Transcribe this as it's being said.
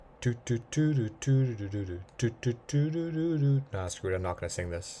Nah, screw it. I'm not gonna sing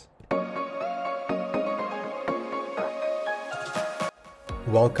this.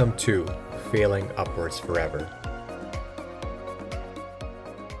 Welcome to Failing Upwards Forever.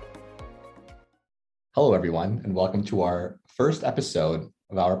 Hello, everyone, and welcome to our first episode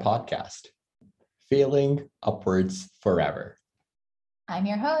of our podcast, Failing Upwards Forever. I'm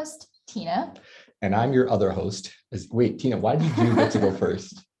your host, Tina. And I'm your other host. Wait, Tina, why did you get to go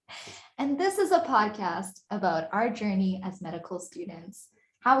first? And this is a podcast about our journey as medical students,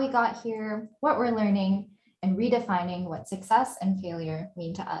 how we got here, what we're learning, and redefining what success and failure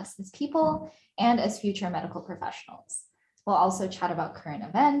mean to us as people and as future medical professionals. We'll also chat about current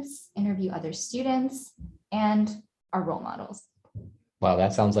events, interview other students, and our role models. Wow,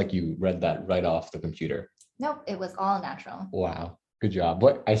 that sounds like you read that right off the computer. Nope, it was all natural. Wow, good job.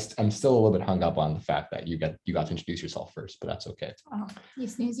 But I'm still a little bit hung up on the fact that you got to introduce yourself first, but that's okay. Oh, you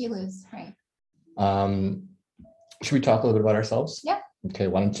snooze, you lose, right? Should we talk a little bit about ourselves? Yeah. Okay,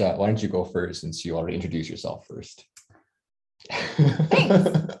 why don't you go first since you already introduced yourself first?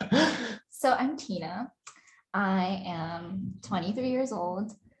 Thanks. So I'm Tina. I am 23 years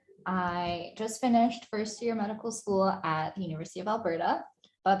old. I just finished first year medical school at the University of Alberta.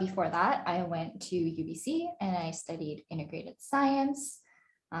 But before that, I went to UBC and I studied integrated science.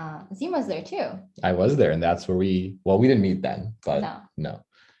 Azim was there too. I was there, and that's where we didn't meet then, but no.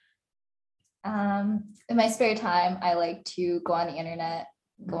 In my spare time, I like to go on the internet,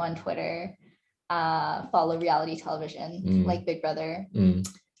 go on Twitter, follow reality television like Big Brother.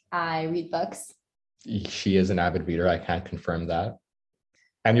 I read books. She is an avid reader. I can't confirm that.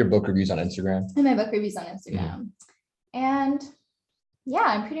 And your book reviews on Instagram. And my book reviews on Instagram. And yeah,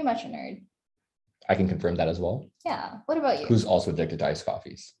 I'm pretty much a nerd. I can confirm that as well. Yeah. What about you? Who's also addicted to iced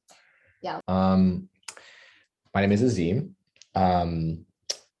coffees. Yeah. My name is Azim.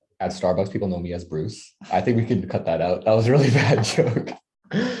 At Starbucks, people know me as Bruce. I think we can cut that out. That was a really bad joke.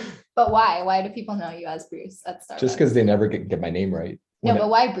 But why? Why do people know you as Bruce at Starbucks? Just because they never get my name right. But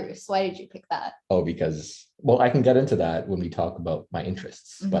why Bruce? Why did you pick that? Oh, because, I can get into that when we talk about my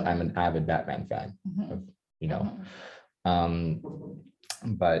interests, but I'm an avid Batman fan,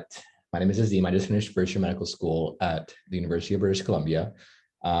 But my name is Azim. I just finished first year medical school at the University of British Columbia.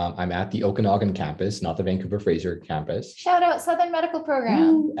 I'm at the Okanagan campus, not the Vancouver Fraser campus. Shout out Southern Medical Program.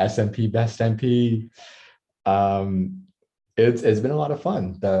 Ooh, SMP, best MP. It's been a lot of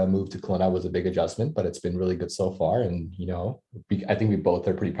fun. The move to Kelowna was a big adjustment, but it's been really good so far. And, I think we both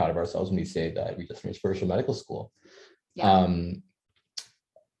are pretty proud of ourselves when we say that we just finished first year medical school. Yeah.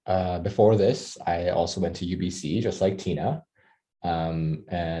 Before this, I also went to UBC, just like Tina.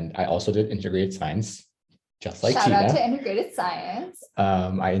 And I also did integrated science, just like Tina. Shout out to integrated science.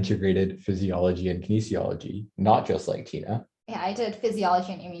 I integrated physiology and kinesiology, not just like Tina. Yeah, I did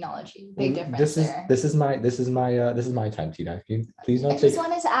physiology and immunology. Big difference there. This is my time, Tina. Can you please not I just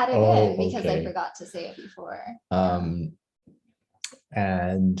wanted to add it in because okay. I forgot to say it before.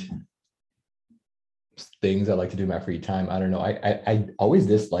 And things I like to do in my free time. I don't know. I always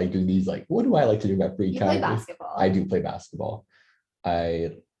dislike doing these. Like, what do I like to do in my free time? You play basketball. I do play basketball.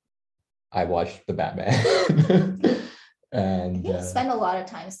 I watch the Batman. And you spend a lot of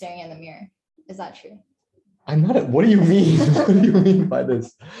time staring in the mirror. Is that true? I'm not. What do you mean? What do you mean by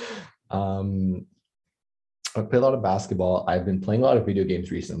this? I play a lot of basketball. I've been playing a lot of video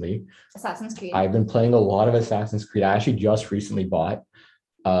games recently. Assassin's Creed. I've been playing a lot of Assassin's Creed. I actually just recently bought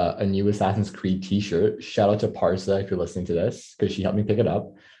a new Assassin's Creed t-shirt. Shout out to Parsa if you're listening to this, because she helped me pick it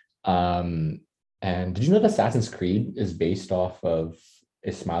up. And did you know that Assassin's Creed is based off of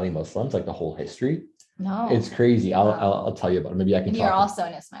Ismaili Muslims, like the whole history? No. It's crazy. I'll tell you about it. Maybe I can talk. You're also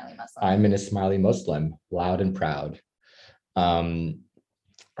an Ismaili Muslim. I'm an Ismaili Muslim, loud and proud. And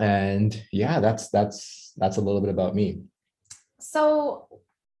yeah, that's a little bit about me. So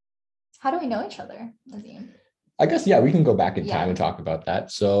how do we know each other, Azim? I guess, yeah, we can go back in time and talk about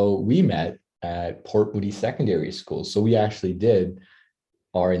that. So we met at Port Moody Secondary School. So we actually did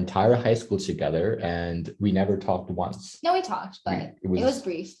our entire high school together, and we never talked once. No, we talked, but it was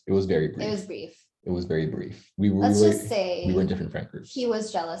brief. It was very brief. It was very brief. Let's just say we were in different friend groups. He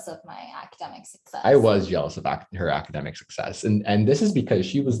was jealous of my academic success. I was jealous of her academic success. And this is because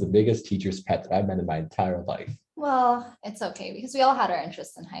she was the biggest teacher's pet that I've met in my entire life. Well, it's okay because we all had our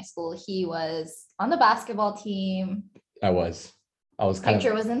interests in high school. He was on the basketball team. I was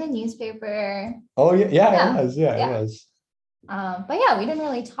Picture was in the newspaper. Oh, yeah. It was. Yeah, it was. But yeah, we didn't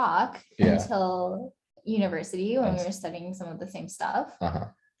really talk until university when we were studying some of the same stuff.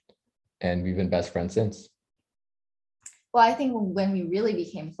 And we've been best friends since. Well, I think when we really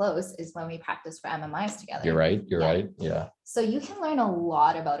became close is when we practiced for MMIs together. You're right. You're Yeah. right. Yeah. So you can learn a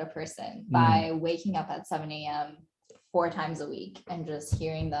lot about a person by waking up at 7 a.m. 4 times a week and just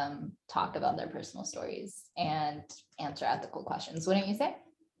hearing them talk about their personal stories and answer ethical questions. Wouldn't you say?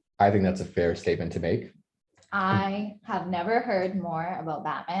 I think that's a fair statement to make. I have never heard more about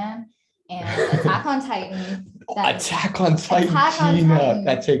Batman and Attack on Titan. Attack on Titan, Tina.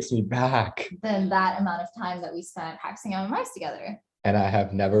 That takes me back. Than that amount of time that we spent practicing MMIs together. And I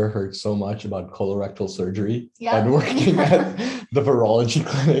have never heard so much about colorectal surgery and working at the virology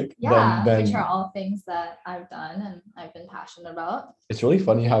clinic. Which are all things that I've done and I've been passionate about. It's really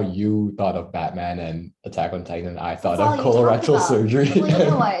funny how you thought of Batman and Attack on Titan, and I thought of colorectal surgery. Well, you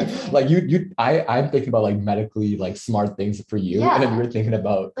know what? Like I'm thinking about like medically like smart things for you, and then you were thinking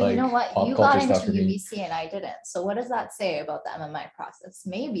about but like you know what? pop You culture got into stuff for me. UBC and I didn't. So what does that say about the MMI process?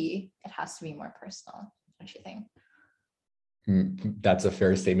 Maybe it has to be more personal. What do you think? That's a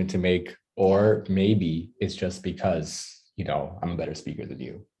fair statement to make, or maybe it's just because I'm a better speaker than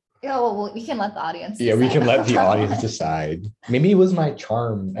you. Yeah, well, we can let the audience decide. Yeah, we can let the audience decide. Maybe it was my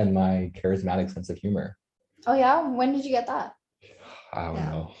charm and my charismatic sense of humor. Oh yeah, when did you get that? I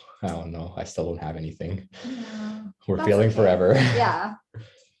don't know. I still don't have anything. Yeah, we're failing forever. Yeah.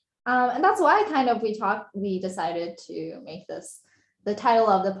 And that's why we decided to make this the title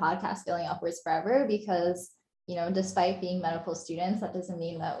of the podcast, Failing Upwards Forever, because despite being medical students, that doesn't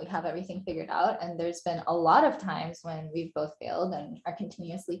mean that we have everything figured out. And there's been a lot of times when we've both failed and are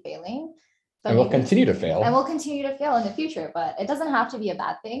continuously failing. And we'll continue to fail. And we'll continue to fail in the future, but it doesn't have to be a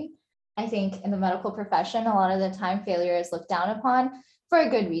bad thing. I think in the medical profession, a lot of the time failure is looked down upon for a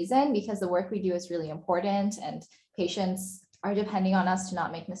good reason, because the work we do is really important and patients are depending on us to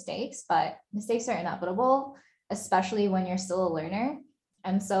not make mistakes, but mistakes are inevitable, especially when you're still a learner.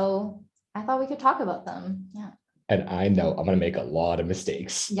 And so I thought we could talk about them. Yeah. And I know I'm going to make a lot of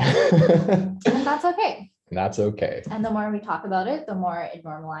mistakes. Yeah. And that's okay. That's okay. And the more we talk about it, the more it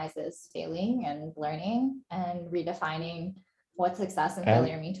normalizes failing and learning and redefining what success and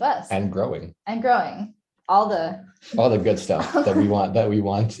failure mean to us. And growing. All the good stuff that we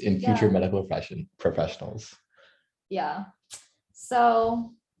want in future medical professionals. Yeah.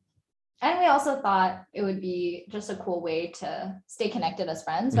 So, and we also thought it would be just a cool way to stay connected as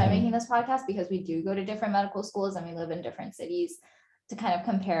friends by making this podcast, because we do go to different medical schools and we live in different cities, to kind of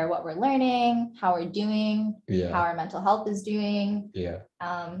compare what we're learning, how we're doing, how our mental health is doing. Yeah.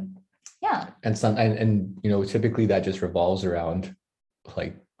 And typically that just revolves around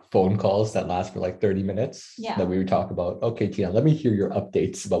like phone calls that last for like 30 minutes. Yeah. That we would talk about, okay, Tina, let me hear your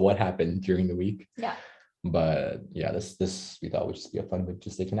updates about what happened during the week. Yeah. But yeah, this we thought would just be a fun way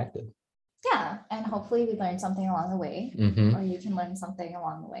to stay connected. Yeah. And hopefully we learn something along the way, or you can learn something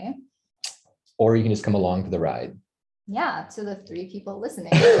along the way. Or you can just come along for the ride. Yeah, to the 3 people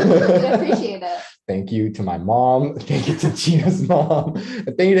listening. We'd appreciate it. Thank you to my mom. Thank you to Tina's mom.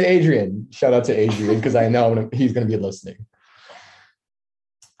 And thank you to Adrian. Shout out to Adrian, because I know he's going to be listening.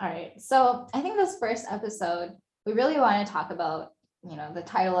 All right. So I think this first episode, we really want to talk about, the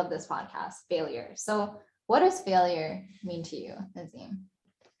title of this podcast, failure. So what does failure mean to you, Azim?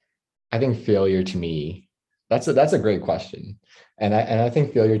 I think failure to me, that's a great question. And I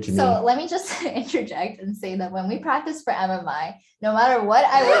think failure to me. So let me just interject and say that when we practice for MMI, no matter what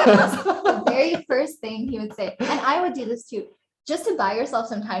I would ask, the very first thing he would say, and I would do this too, just to buy yourself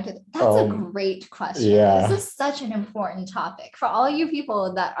some time to, that's a great question. Yeah. This is such an important topic for all you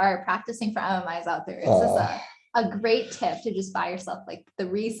people that are practicing for MMIs out there. It's just a great tip to just buy yourself like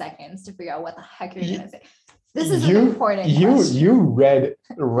 3 seconds to figure out what the heck you're going to say. This is an important question. You read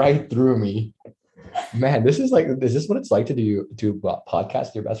right through me. Man, is this what it's like to do a podcast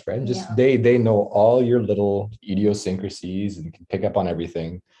with your best friend? Just they know all your little idiosyncrasies and can pick up on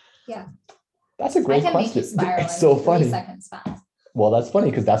everything. Yeah. That's a great question. It's so funny. 3 seconds fast. Well, that's funny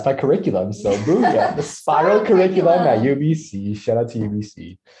because that's my curriculum. So booyah, the spiral curriculum at UBC. Shout out to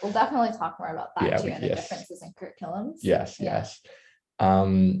UBC. We'll definitely talk more about that too, and the differences in curriculums. Yes.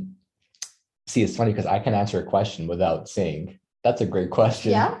 See, it's funny because I can answer a question without saying, that's a great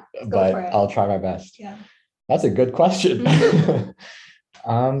question. Yeah, but I'll try my best. Yeah. That's a good question.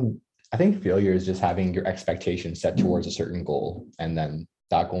 I think failure is just having your expectations set towards a certain goal and then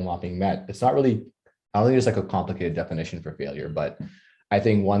that goal not being met. It's not really, I don't think there's like a complicated definition for failure, but I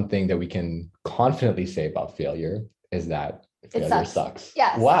think one thing that we can confidently say about failure is that failure sucks.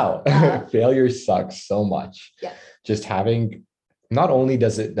 Yes. Wow. Failure sucks so much. Yeah. Just having, not only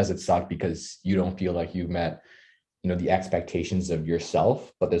does it suck because you don't feel like you've met, the expectations of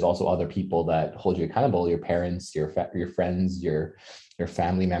yourself, but there's also other people that hold you accountable, your parents, your friends, your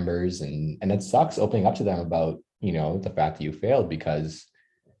family members. And it sucks opening up to them about the fact that you failed, because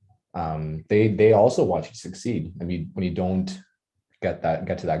they also want you to succeed. I mean, when you don't get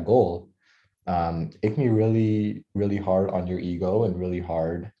to that goal, it can be really, really hard on your ego and really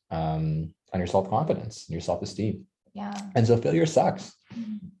hard on your self-confidence and your self-esteem. Yeah. And so failure sucks.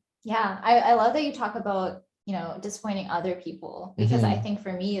 Yeah. I love that you talk about, disappointing other people, because I think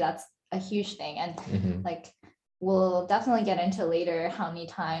for me, that's a huge thing. And like, we'll definitely get into later how many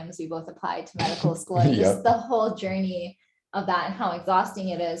times we both applied to medical school and just the whole journey of that and how exhausting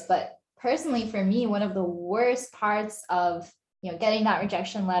it is. But personally, for me, one of the worst parts of getting that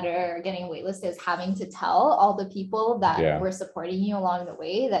rejection letter or getting waitlisted is having to tell all the people that were supporting you along the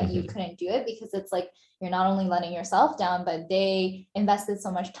way that you couldn't do it, because it's like you're not only letting yourself down, but they invested so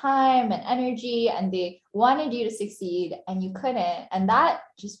much time and energy and they wanted you to succeed and you couldn't. And that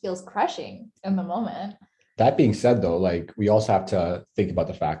just feels crushing in the moment. That being said, though, like, we also have to think about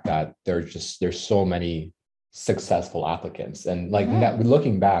the fact that there's so many successful applicants, and like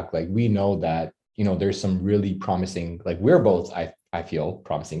looking back, like, we know that there's some really promising, like, we're both, I feel,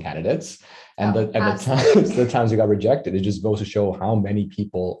 promising candidates, and the times we got rejected, it just goes to show how many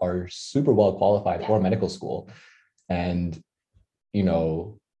people are super well qualified for medical school. And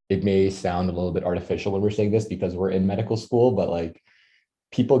it may sound a little bit artificial when we're saying this because we're in medical school, but like,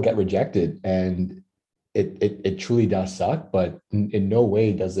 people get rejected, and it truly does suck, but in no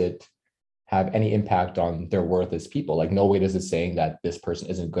way does it have any impact on their worth as people. Like, no way does it saying that this person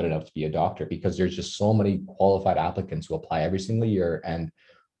isn't good enough to be a doctor, because there's just so many qualified applicants who apply every single year, and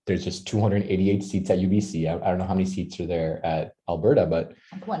there's just 288 seats at UBC. I don't know how many seats are there at Alberta, but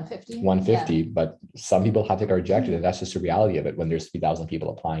 150. But some people have to get rejected, and that's just the reality of it when there's 3,000 people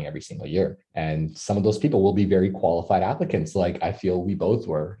applying every single year. And some of those people will be very qualified applicants, like I feel we both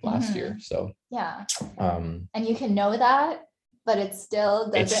were last year. So and you can know that, but it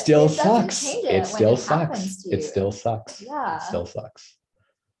still sucks. It still sucks. It still sucks. Yeah. It still sucks.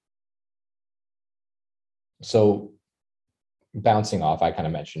 So, bouncing off, I kind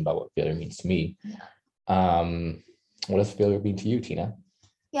of mentioned about what failure means to me. What does failure mean to you, Tina?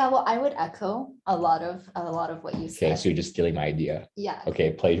 Yeah, well, I would echo a lot of what you said. Okay, so you're just stealing my idea. Yeah.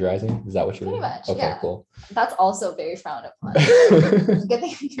 Okay, plagiarizing? Is that what you're pretty much? Okay, cool. That's also very frowned upon. Good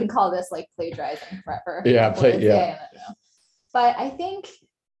thing we can call this like plagiarizing forever. Yeah, I don't know. But I think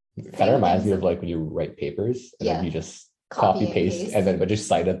it kind of reminds me of like when you write papers and then you just copy paste and then but just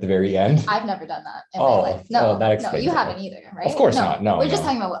cite at the very end. I've never done that in my life. No, you haven't either, right? Of course not. No, we're just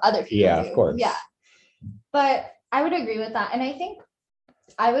talking about what other people do. Of course. Yeah. But I would agree with that. And I think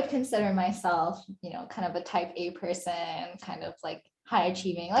I would consider myself, kind of a type A person, kind of like high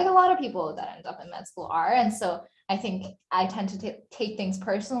achieving, like a lot of people that end up in med school are. And so I think I tend to take things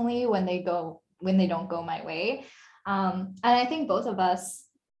personally when they don't go my way. And I think both of us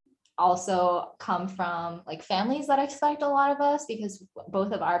also come from like families that expect a lot of us, because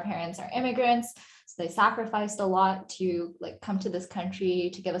both of our parents are immigrants. So they sacrificed a lot to like come to this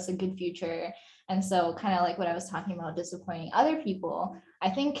country to give us a good future. And so kind of like what I was talking about, disappointing other people, I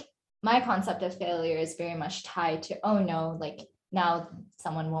think my concept of failure is very much tied to, oh no, like now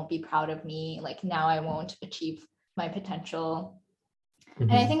someone won't be proud of me. Like now I won't achieve my potential.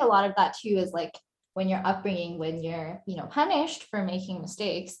 And I think a lot of that too is like when you're upbringing, when you're, punished for making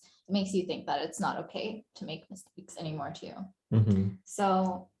mistakes, it makes you think that it's not okay to make mistakes anymore too.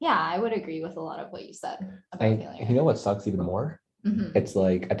 So yeah, I would agree with a lot of what you said about failure. You know what sucks even more? It's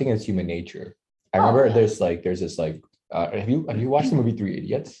like, I think it's human nature. I remember there's this like, have you watched the movie 3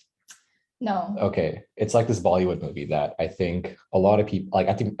 Idiots? No. Okay. It's like this Bollywood movie that I think a lot of people, like,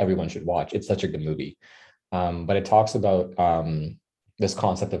 I think everyone should watch. It's such a good movie. But it talks about this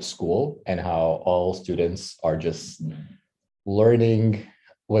concept of school and how all students are just learning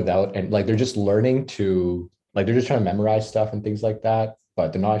without, and like, they're just learning to, like, they're just trying to memorize stuff and things like that,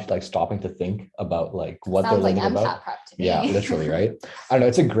 but they're not actually like stopping to think about like what they're learning about. Yeah, literally, right? I don't know.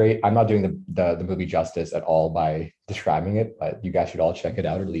 It's a great, I'm not doing the movie justice at all by describing it, but you guys should all check it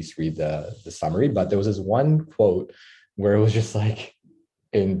out, or at least read the summary. But there was this one quote where it was just like,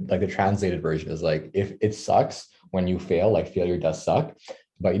 in like the translated version is like, if it sucks when you fail, like failure does suck,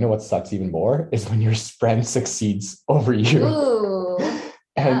 but you know what sucks even more is when your friend succeeds over you. Ooh.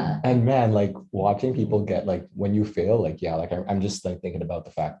 And man, like watching people get like, when you fail, like, yeah, like I'm just like thinking about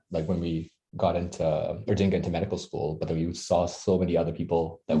the fact, like when we got into or didn't get into medical school, but then we saw so many other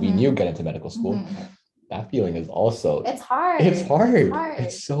people that we knew get into medical school. That feeling is also, it's hard. It's hard.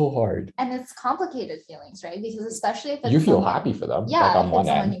 It's so hard. And it's complicated feelings, right? Because especially if it's you feel happy for them, yeah, like on if one it's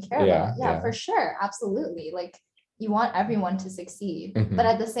end. You care about. Yeah, for sure. Absolutely. Like you want everyone to succeed, but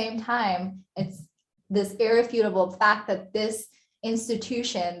at the same time, it's this irrefutable fact that this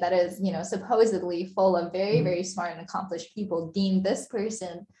institution that is, supposedly full of very, very smart and accomplished people deem this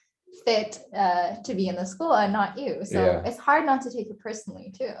person fit to be in the school and not you. So it's hard not to take it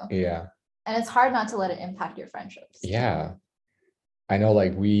personally too. Yeah. And it's hard not to let it impact your friendships. Yeah. I know,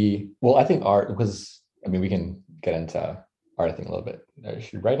 like I think art, because we can get into art, I think, a little bit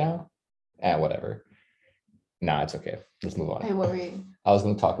right now. Whatever. Nah, it's okay. Let's move on. Hey, what were you? I was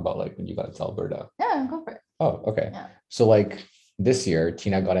going to talk about like when you got into Alberta. Yeah, go for it. Oh, okay. Yeah. So like this year,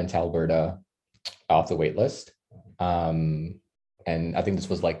 Tina got into Alberta off the wait list. And I think this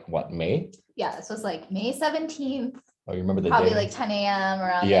was like what, May? Yeah, this was like May 17th. Oh, you remember the probably day? like 10 a.m.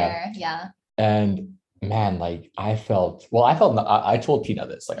 around there. Yeah. And man, like I told Tina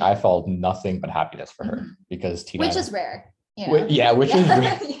this, like I felt nothing but happiness for her because Tina, which is rare. Which is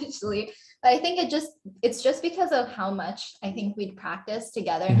rare. Usually. But I think it's just because of how much I think we'd practice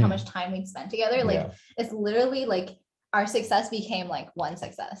together and how much time we'd spend together. Like it's literally like our success became like one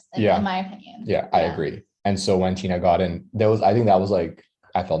success in my opinion. Yeah, I agree. And so when Tina got in, I think that was like,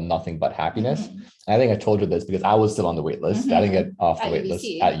 I felt nothing but happiness. And I think I told her this because I was still on the wait list. I didn't get off the wait list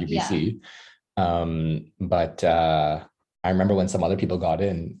at UBC. But I remember when some other people got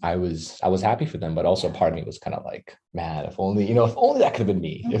in, I was happy for them, but also part of me was kind of like, man, if only that could have been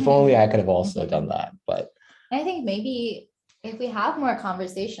me. If only I could have also done that. But I think maybe if we have more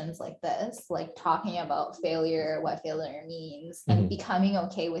conversations like this, like talking about failure, what failure means, and becoming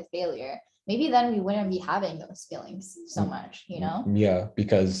okay with failure, maybe then we wouldn't be having those feelings so much, Yeah,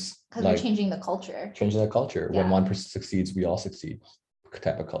 because we're changing the culture. When one person succeeds, we all succeed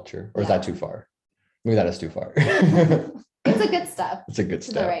type of culture. Or is that too far? Maybe that is too far. It's a good step. It's a good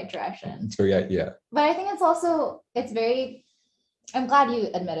step. To the right direction. So yeah. But I think I'm glad you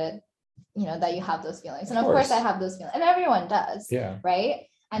admitted, that you have those feelings. And of course I have those feelings. And everyone does. Yeah. Right.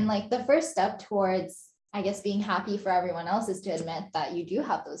 And like the first step towards, I guess, being happy for everyone else is to admit that you do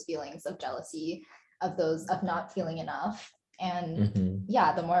have those feelings of jealousy, of not feeling enough. And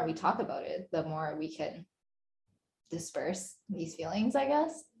the more we talk about it, the more we can disperse these feelings, I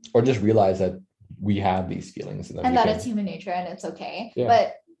guess. Or just realize that we have these feelings and that it's human nature and it's okay. Yeah.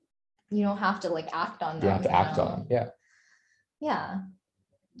 But you don't have to like act on them. You have to act on them. Yeah. Yeah.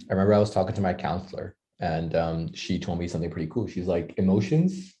 I remember I was talking to my counselor and she told me something pretty cool. She's like,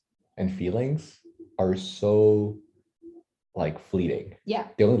 emotions and feelings are so like fleeting. Yeah.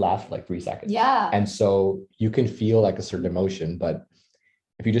 They only last for like 3 seconds. Yeah. And so you can feel like a certain emotion, but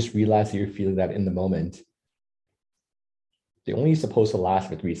if you just realize that you're feeling that in the moment, they're only supposed to last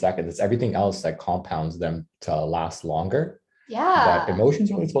for 3 seconds. It's everything else that compounds them to last longer. Yeah. But emotions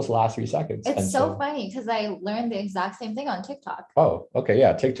are only supposed to last 3 seconds. It's so funny because I learned the exact same thing on TikTok. Oh, okay.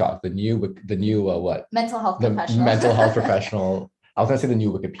 Yeah. TikTok, the new what? Mental health professional. Mental health professional. I was going to say the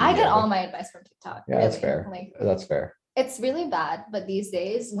new Wikipedia. I get all my advice from TikTok. Yeah, really. That's fair. Like, that's fair. It's really bad. But these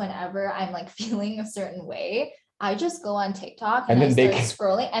days, whenever I'm like feeling a certain way, I just go on TikTok and I start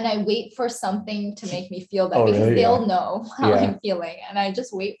scrolling and I wait for something to make me feel better because they'll know how I'm feeling. And I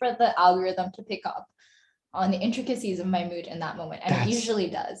just wait for the algorithm to pick up on the intricacies of my mood in that moment. And it usually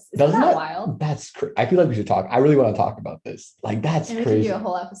does. Isn't that wild? That's crazy. I feel like we should talk. I really want to talk about this. Like, that's crazy. We can do a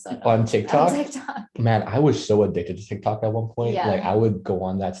whole episode on TikTok. Man, I was so addicted to TikTok at one point. Yeah. Like I would go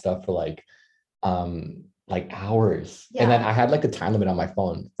on that stuff for like hours. Yeah. And then I had like a time limit on my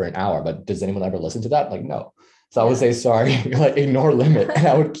phone for an hour, but does anyone ever listen to that? Like, no. So I would say, sorry, like ignore limit. And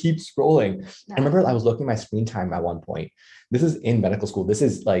I would keep scrolling. I remember I was looking at my screen time at one point. This is in medical school. This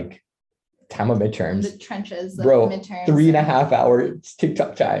is like time of midterms. The trenches of Bro, midterms. 3.5 hours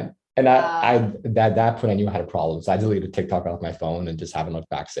TikTok time. And I at that point I knew I had a problem. So I deleted TikTok off my phone and just haven't looked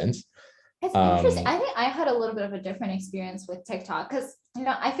back since. It's interesting. I think I had a little bit of a different experience with TikTok because,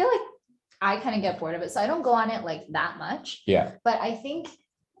 I feel like I kind of get bored of it. So I don't go on it like that much. Yeah. But I think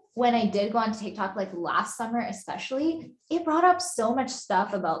when I did go on TikTok, like last summer, especially, it brought up so much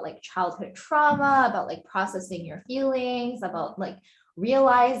stuff about like childhood trauma, about like processing your feelings, about like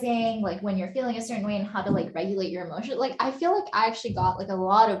realizing like when you're feeling a certain way and how to like regulate your emotions. Like, I feel like I actually got like a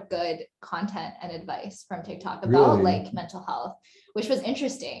lot of good content and advice from TikTok about like mental health, which was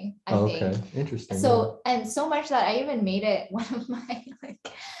interesting. I think. Interesting. So, and so much that I even made it one of my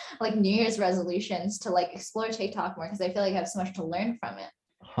like New Year's resolutions to like explore TikTok more because I feel like I have so much to learn from it.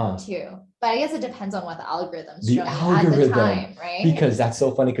 Too, but I guess it depends on what the algorithm's showing at the time, right? Because that's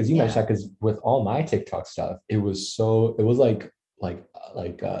so funny because you mentioned that because with all my TikTok stuff, it was like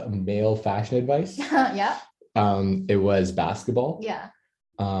male fashion advice. Yeah. It was basketball. Yeah.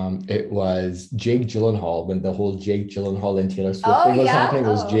 It was Jake Gyllenhaal when the whole Jake Gyllenhaal and Taylor Swift thing was happening. It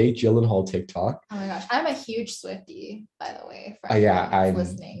was Jake Gyllenhaal TikTok. Oh my gosh, I'm a huge Swiftie, by the way. I'm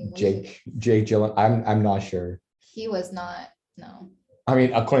listening. Jake Gyllenhaal. I'm not sure. He was not No. I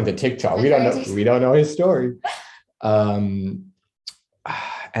mean, according to TikTok, we According to we don't know his story.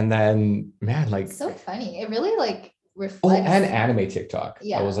 And then, man, like, It's so funny. It really like oh, reflects. and anime TikTok.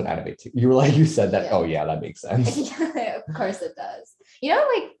 Yeah. That was an anime. You were like, you said that. Yeah. Oh yeah, that makes sense. Yeah, of course it does. You know,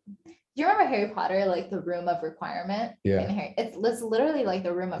 like, do you remember Harry Potter, like the room of requirement? Yeah. In Harry, it's literally like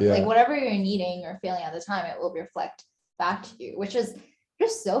the room of Yeah. like whatever you're needing or feeling at the time, it will reflect back to you, which is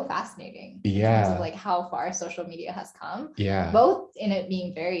just so fascinating. In terms of like how far social media has come. Yeah. Both in it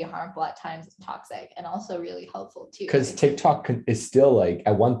being very harmful at times and toxic, and also really helpful too. Because TikTok is still like,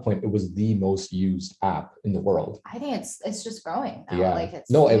 at one point it was the most used app in the world. I think it's just growing now. Yeah. Like it's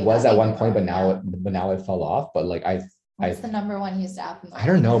No, it was at one point, growing, but now it fell off. But like what's the number one used app in the I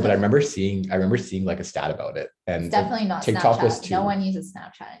don't know, world? but I remember seeing like a stat about it. And It's definitely not TikTok Snapchat. was too. No one uses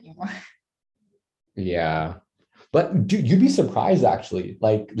Snapchat anymore. Yeah. But dude, you'd be surprised actually.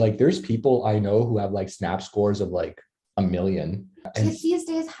 Like there's people I know who have like Snap scores of like 1 million. And Kids these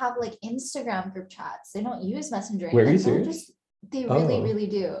days have like Instagram group chats. They don't use Messenger. Wait, are you Like, they're serious? they really, Oh. really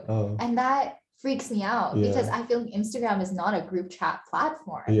do. oh, And that freaks me out Yeah. because I feel like Instagram is not a group chat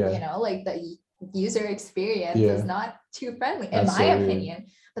platform. Yeah. You know, like the user experience Yeah. is not too friendly, in That's my so weird. opinion.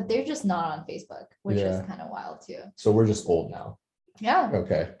 But they're just not on Facebook, which is Yeah. kind of wild too. so we're just old now. Yeah.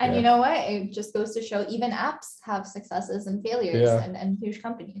 Okay. And yeah. you know what? It just goes to show even apps have successes and failures Yeah. and huge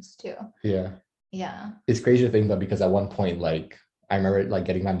companies too. Yeah. Yeah. It's crazy to think about because at one point, like I remember like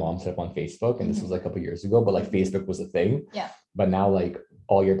getting my mom set up on Facebook, and this was like a couple years ago, but like Facebook was a thing. Yeah. But now like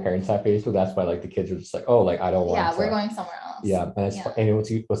all your parents have Facebook. That's why like the kids are just like, oh, like I don't want Yeah, to. we're going somewhere else. Yeah, and it's Yeah. and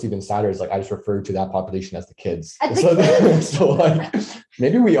what's even sadder is like I just refer to that population as the kids. As the so, kids. so like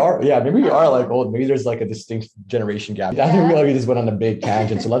maybe we are like old. Maybe there's like a distinct generation gap. I think we just went on a big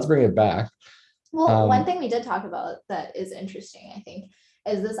tangent. So let's bring it back. Well, one thing we did talk about that is interesting, I think,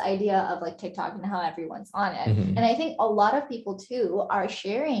 is this idea of like TikTok and how everyone's on it. Mhm. And I think a lot of people too are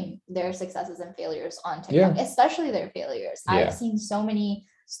sharing their successes and failures on TikTok, especially their failures. Yeah. I've seen so many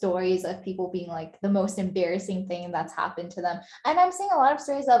stories of people being like the most embarrassing thing that's happened to them. And I'm seeing a lot of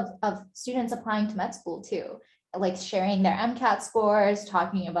stories of students applying to med school too, like sharing their MCAT scores,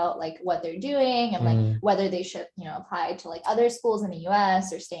 talking about like what they're doing and like whether they should, you know, apply to like other schools in the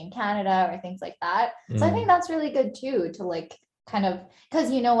US or stay in Canada or things like that. So I think that's really good too, to like kind of,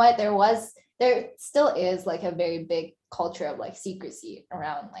 because you know what, there still is like a very big culture of like secrecy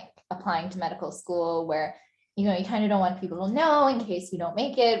around like applying to medical school, where you know you kind of don't want people to know in case you don't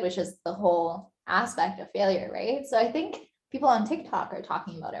make it, which is the whole aspect of failure, right? So I think people on TikTok are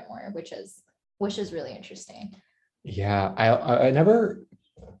talking about it more, which is really interesting. Yeah, I never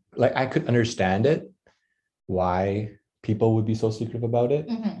like I could understand it, why people would be so secretive about it,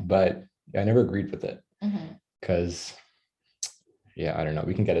 but I never agreed with it because yeah, I don't know.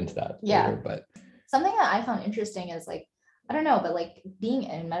 We can get into that later, but something that I found interesting is like, I don't know, but like being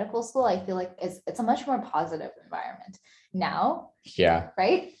in medical school, I feel like it's a much more positive environment now. Yeah.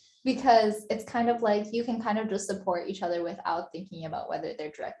 Right? Because it's kind of like you can kind of just support each other without thinking about whether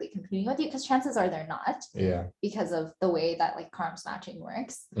they're directly competing with you, because chances are they're not. Yeah. Because of the way that like CARMS matching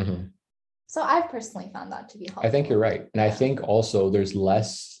works. So I've personally found that to be helpful. I think you're right. And I think also there's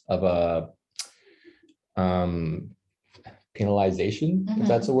less of a penalization, if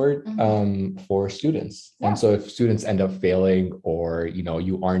that's a word, for students. And so if students end up failing, or you know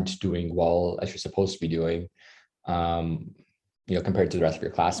you aren't doing well as you're supposed to be doing, you know, compared to the rest of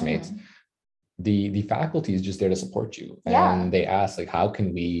your classmates, the faculty is just there to support you, and they ask like, how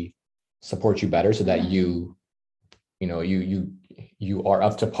can we support you better so that you know you are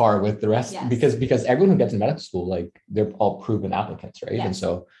up to par with the rest, because everyone who gets in medical school, like they're all proven applicants, right? And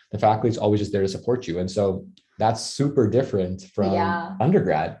so the faculty is always just there to support you, and so that's super different from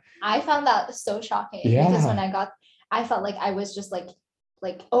undergrad. I found that so shocking because when I felt like I was just like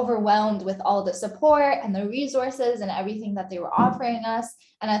overwhelmed with all the support and the resources and everything that they were offering us.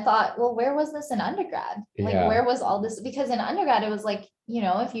 And I thought, well, where was this in undergrad? Like, where was all this? Because in undergrad, it was like, you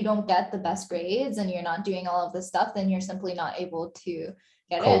know, if you don't get the best grades and you're not doing all of this stuff, then you're simply not able to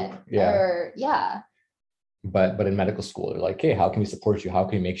get in. But in medical school, they're like, hey, how can we support you? How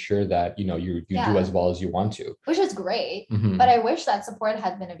can we make sure that, you know, you do as well as you want to? Which is great. But I wish that support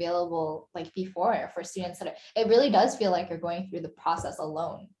had been available like before for students that it really does feel like you're going through the process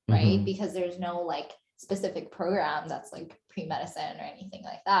alone, right? Because there's no like specific program that's like pre-medicine or anything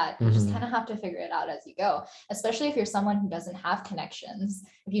like that. You just kind of have to figure it out as you go, especially if you're someone who doesn't have connections.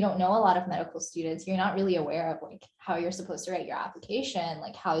 If you don't know a lot of medical students, you're not really aware of like how you're supposed to write your application,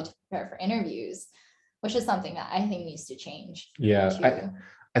 like how to prepare for interviews, which is something that I think needs to change.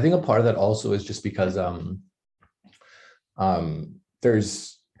 I think a part of that also is just because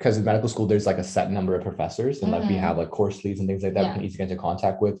there's because in medical school there's like a set number of professors, and like we have like course leads and things like that we can easily get into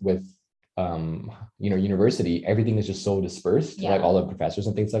contact with university. Everything is just so dispersed, like all the professors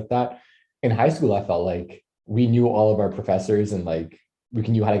and things like that. In high school I felt like we knew all of our professors, and like we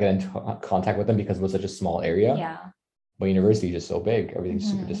knew how to get into contact with them because it was such a small area. But university is just so big, everything's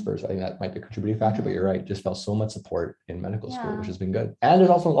super dispersed. I think that might be a contributing factor, but you're right, just felt so much support in medical school, which has been good. And there's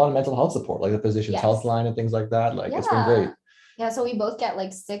also a lot of mental health support, like the physician's health line and things like that. Like it's been great. Yeah, so we both get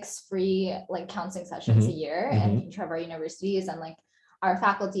like 6 free like counseling sessions a year in each of our universities, and like our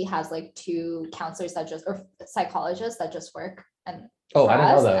faculty has like 2 counselors that just, or psychologists that just work. And I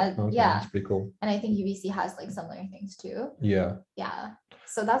didn't know that. That's pretty cool. And I think UBC has like similar things too. Yeah.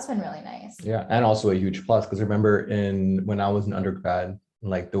 So that's been really nice. Yeah, and also a huge plus, because remember when I was an undergrad,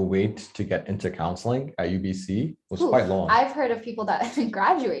 like the wait to get into counseling at UBC was quite long. I've heard of people that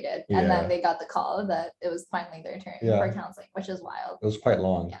graduated and then they got the call that it was finally their turn for counseling, which is wild. It was quite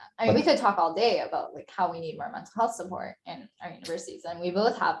long. Yeah, I mean, we could talk all day about like how we need more mental health support in our universities, and we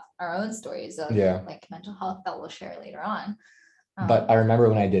both have our own stories of like mental health that we'll share later on. But I remember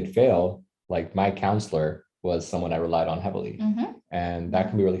when I did fail, like my counselor was someone I relied on heavily, and that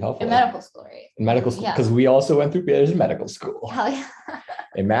can be really helpful. In medical school, right? In medical school, because we also went through failures in medical school. Hell yeah.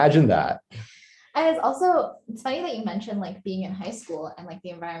 Imagine that. And it's funny that you mentioned like being in high school and like the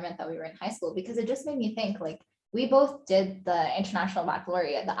environment that we were in high school, because it just made me think like we both did the International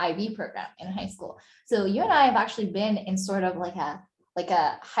Baccalaureate, the IB program in high school. So you and I have actually been in sort of like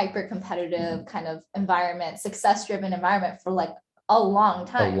a hyper competitive kind of environment, success-driven environment for like a long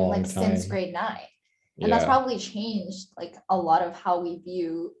time, since grade 9. And that's probably changed like a lot of how we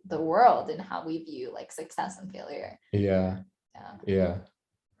view the world and how we view like success and failure. Yeah.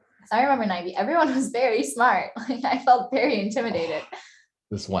 So I remember in IB, everyone was very smart. Like I felt very intimidated.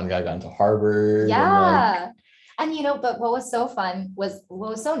 This one guy got into Harvard. And but what was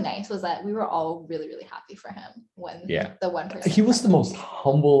so nice was that we were all really, really happy for him when the one person. He was the most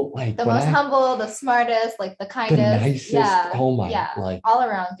humble, humble, the smartest, like the kindest, the nicest. Yeah. Oh my, like all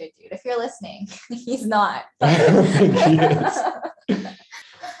around good dude. If you're listening, he's not. I don't think he is.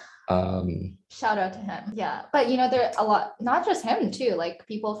 Shout out to him. Yeah. But there are a lot, not just him too, like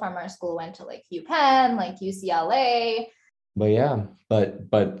people from our school went to like UPenn, like UCLA.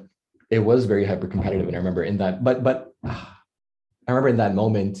 But it was very hyper competitive, and I remember in that, I remember in that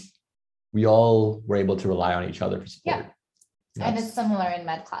moment, we all were able to rely on each other for support. And it's similar in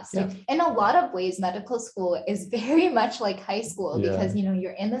med class. In a lot of ways, medical school is very much like high school because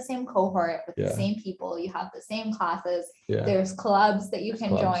you're in the same cohort with the same people, you have the same classes, there's clubs that you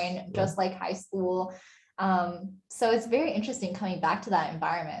can join just like high school. So it's very interesting coming back to that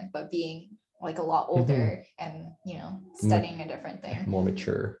environment, but being like a lot older and studying a different thing. More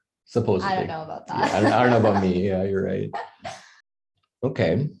mature. Supposedly. I don't know about that. I don't know about me. Yeah, you're right.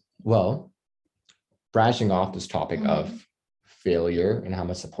 Okay. Well, branching off this topic of failure and how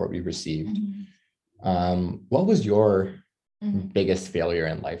much support we received, what was your biggest failure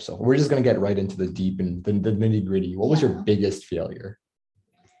in life? So we're just going to get right into the deep and the nitty gritty. What was your biggest failure?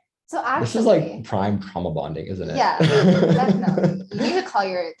 So actually, this is like prime trauma bonding, isn't it? Yeah, definitely. You need to call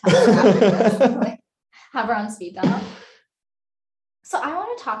your counselor after this, like, have her on speed dial. So I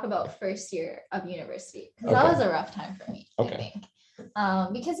want to talk about first year of university, because that was a rough time for me, I think.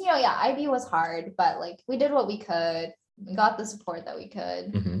 Because, IB was hard, but like we did what we could. We got the support that we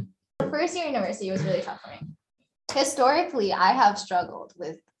could. The first year university was really tough for me. Historically, I have struggled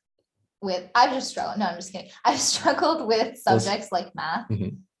with I've just struggled. No, I'm just kidding. I've struggled with subjects like math,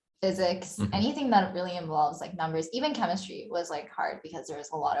 physics, anything that really involves like numbers. Even chemistry was like hard because there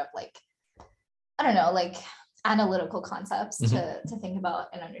was a lot of like, I don't know, like analytical concepts to think about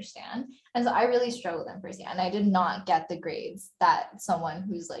and understand. And so I really struggled in first year, and I did not get the grades that someone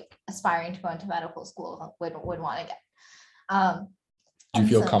who's like aspiring to go into medical school would want to get. Do you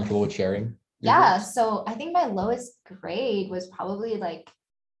feel comfortable with sharing? So I think my lowest grade was probably like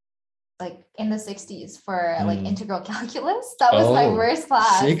in the 60s for like integral calculus. That was my worst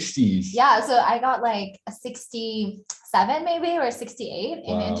class. 60s. Yeah, so I got like a 67 maybe or 68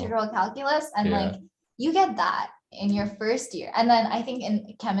 in integral calculus, and like you get that in your first year. And then I think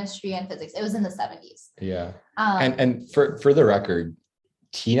in chemistry and physics, it was in the 70s. Yeah. And for the record,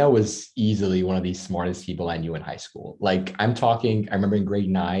 Tina was easily one of the smartest people I knew in high school. Like I remember in grade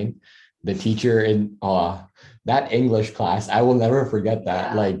 9, the teacher in that English class, I will never forget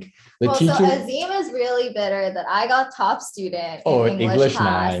that. Like the teacher. So Azim is really bitter that I got top student in English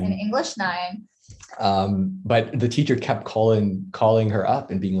class 9. In English 9. But the teacher kept calling her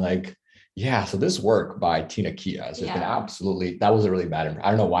up and being like, Yeah, so this work by Tina Kia has just been Yeah. absolutely, that was a really bad impression. I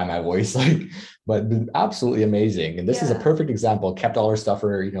don't know why my voice but been absolutely amazing. And this is a Yeah. perfect example. Kept all her stuff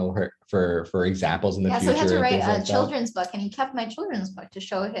for, for examples in the Yeah, so future he had to and write things a like that. children's book, and he kept my children's book to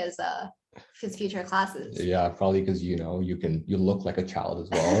show his future classes. Yeah, probably because you look like a child as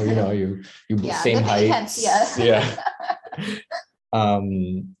well. You Yeah, same good thing you height. can't see us. Yeah.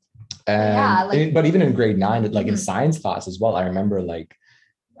 Um, yeah, like but even in grade 9, like in Mhm. science class as well, I remember like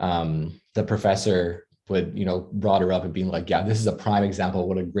the professor would, brought her up and being like, yeah, this is a prime example of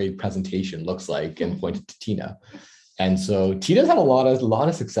what a great presentation looks like, and pointed to Tina. And so Tina's had a lot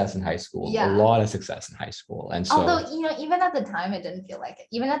of success in high school, Yeah. a lot of success in high school. And so, although, even at the time, it didn't feel like it.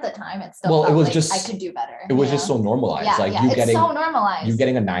 Even at the time, it still well, it felt was like just, I could do better. it was just so normalized. Yeah, like yeah, it's so normalized. you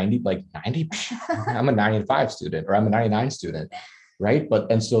getting a 90, like 90, I'm a 95 student, or I'm a 99 student. Right.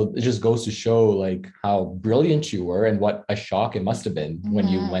 And so it just goes to show like how brilliant you were, and what a shock it must have been when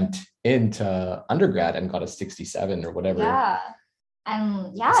you went into undergrad and got a 67 or whatever. Yeah.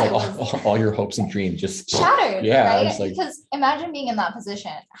 And yeah, it's like it was all your hopes and dreams just shattered. Yeah. Right. Because imagine being in that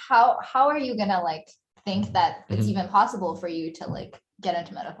position. How are you gonna like think that it's even possible for you to like get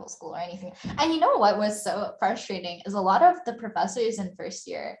into medical school or anything? And you know what was so frustrating is a lot of the professors in first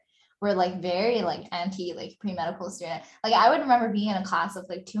year were like very like anti like pre-medical student. Like I would remember being in a class of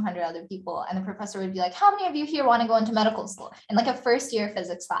like 200 other people, and the professor would be like, how many of you here want to go into medical school? In like a first year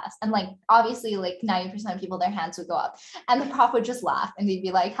physics class. And like obviously like 90% of people, their hands would go up, and the prof would just laugh and they'd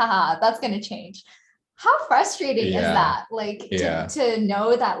be like, haha, that's going to change. How frustrating is that? Like to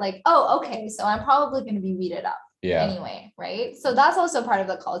know that like, oh, okay, so I'm probably going to be weeded up anyway, right? So that's also part of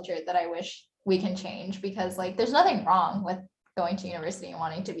the culture that I wish we can change, because like there's nothing wrong with going to university and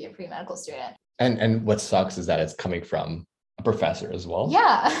wanting to be a pre-medical student. And what sucks is that it's coming from a professor as well.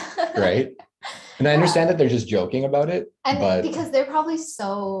 Yeah. Right. And I understand that they're just joking about it, and but because they're probably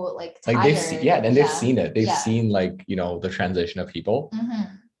so like tired. they've seen it. They've seen like the transition of people.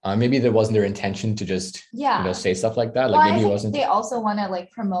 Maybe that wasn't their intention to just say stuff like that. Like maybe it wasn't. They also want to like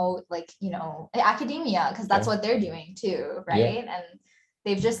promote like academia, because that's what they're doing too, right? And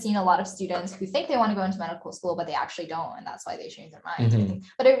they've just seen a lot of students who think they want to go into medical school, but they actually don't, and that's why they change their mind.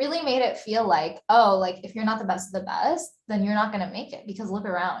 But it really made it feel like, oh, like if you're not the best of the best, then you're not going to make it, because look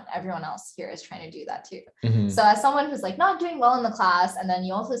around, everyone else here is trying to do that too. So as someone who's like not doing well in the class, and then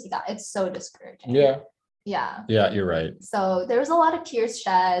you also see that, it's so discouraging. Yeah, you're right. So there was a lot of tears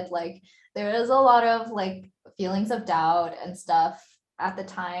shed, like there was a lot of like feelings of doubt and stuff at the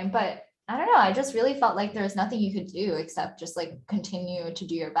time, but I don't know, I just really felt like there was nothing you could do except just like continue to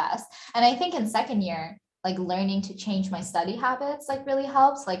do your best. And I think in second year, like learning to change my study habits like really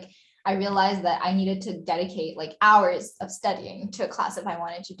helps. Like I realized that I needed to dedicate like hours of studying to a class if I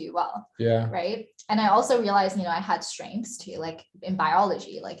wanted to do well. Right. And I also realized, I had strengths too, like in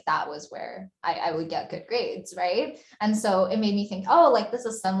biology, like that was where I would get good grades. Right. And so it made me think, oh, like this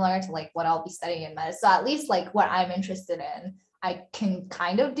is similar to like what I'll be studying in medicine. So at least like what I'm interested in, I can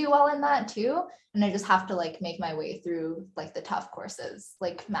kind of do well in that too. And I just have to like make my way through like the tough courses,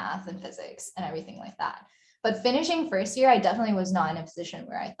 like math and physics and everything like that. But finishing first year, I definitely was not in a position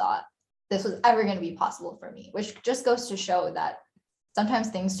where I thought this was ever going to be possible for me, which just goes to show that sometimes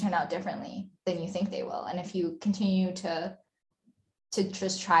things turn out differently than you think they will. And if you continue to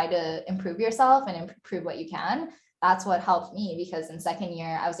just try to improve yourself and improve what you can, that's what helped me, because in second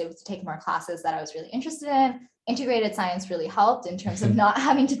year, I was able to take more classes that I was really interested in. Integrated science really helped in terms of not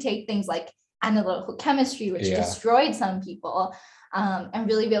having to take things like analytical chemistry, which destroyed some people, and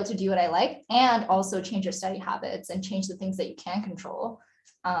really be able to do what I like, and also change your study habits and change the things that you can control.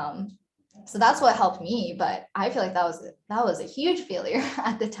 So that's what helped me, but I feel like that was a huge failure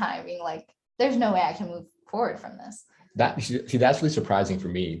at the time, being like, there's no way I can move forward from this. That's really surprising for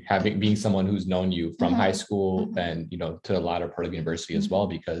me, being someone who's known you from high school and to the latter part of university as well,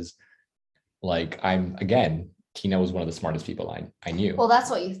 because like Tina was one of the smartest people I knew. Well, that's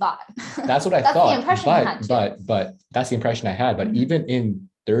what you thought. That's what I thought. The impression you had too. But that's the impression I had. But even in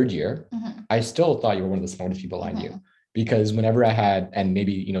third year, I still thought you were one of the smartest people I knew, because whenever I had, and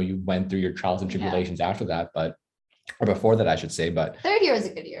maybe you went through your trials and tribulations after that, or before that, I should say. But third year was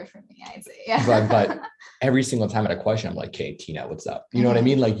a good year for me, I'd say. Yeah. But every single time I had a question, I'm like, "Hey, Tina, what's up?" You know what I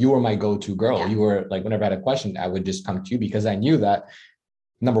mean? Like, you were my go-to girl. Yeah. You were like, whenever I had a question, I would just come to you, because I knew that,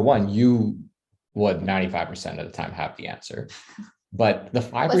 number one, you would 95% of the time have the answer. But the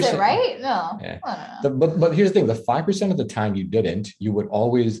 5%. Was it right? No. Yeah. I don't know. But here's the thing: the 5% of the time you didn't, you would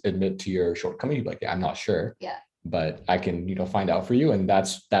always admit to your shortcoming. You'd be like, "Yeah, I'm not sure." Yeah. But I can, find out for you. And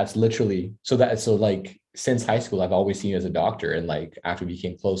that's literally so like since high school, I've always seen you as a doctor. And like after we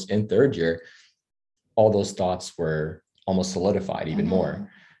became close in third year, all those thoughts were almost solidified even more.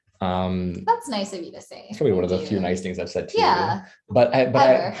 That's nice of you to say. It's probably one of the Thank few you. nice things I've said to you. Yeah. But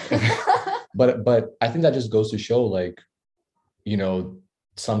Ever. but I think that just goes to show, like,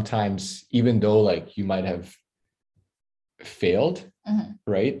 sometimes even though like you might have failed, Mhm.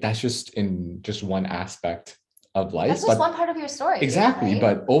 right? That's just in just one aspect of life. That's just one part of your story. Exactly. Right?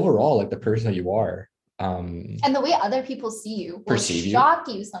 But overall, like the person that you are, and the way other people see you will perceive you. shock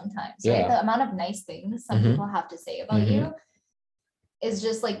you sometimes, right? Yeah. The amount of nice things some Mhm. people have to say about you is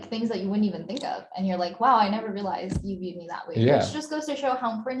just like things that you wouldn't even think of. And you're like, wow, I never realized you viewed me that way. Yeah. Which just goes to show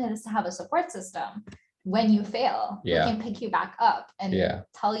how important it is to have a support system when you fail. Yeah. They can pick you back up and Yeah.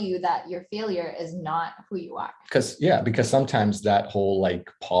 tell you that your failure is not who you are. Because sometimes that whole like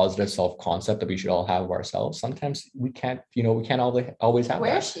positive self-concept that we should all have of ourselves, sometimes we can't always have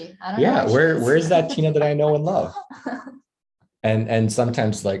Where that. is she? I don't know. Where's that Tina that I know and love? And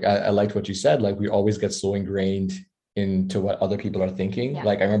sometimes, like, I liked what you said, like we always get so ingrained into what other people are thinking. Yeah.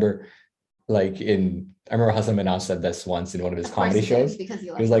 Like I remember Azim and Tina said this once in one of his Of course comedy he did, shows. because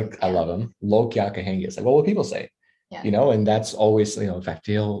He was like, I love him. Lo kya kahenge. It's like, what will people say? Yeah. And that's always, if I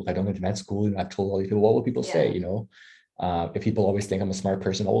fail, if I don't go to med school, I've told all these people, what will people say? If people always think I'm a smart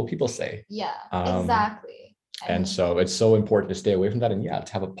person, what will people say? Yeah, exactly. And so it's so important to stay away from that, and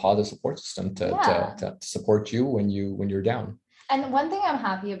to have a positive support system to support you when you're down. And one thing I'm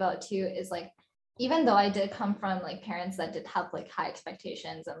happy about too is like, even though I did come from like parents that did have like high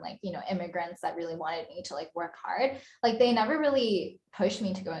expectations and like, immigrants that really wanted me to like work hard, like they never really pushed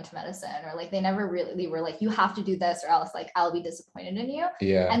me to go into medicine, or like they never really were like, you have to do this or else like I'll be disappointed in you.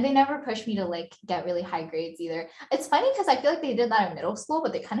 Yeah. And they never pushed me to like get really high grades either. It's funny because I feel like they did that in middle school,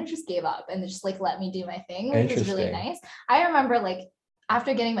 but they kind of just gave up and just like let me do my thing, which was really nice. I remember like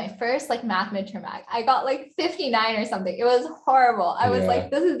after getting my first like math midterm back, I got like 59 or something. It was horrible. I was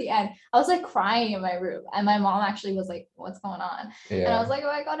like, this is the end. I was like crying in my room, and my mom actually was like, what's going on? And I was like, oh,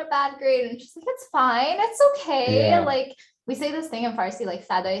 I got a bad grade. And she's like, it's fine. It's okay. Like we say this thing in Farsi, like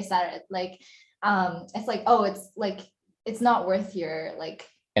faday sarat, like it's like, oh, it's like, it's not worth your like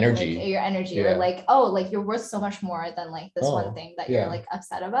energy, like, your energy, or like, oh, like you're worth so much more than like this one thing that you're like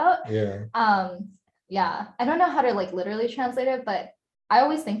upset about. I don't know how to like literally translate it, but I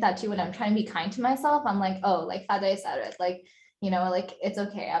always think that too when I'm trying to be kind to myself. I'm like, oh, like faday sarat, like, like it's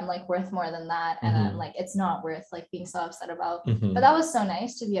okay. I'm like worth more than that. And I'm like, it's not worth like being so upset about. But that was so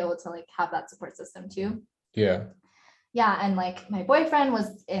nice to be able to like have that support system too. Yeah. And like my boyfriend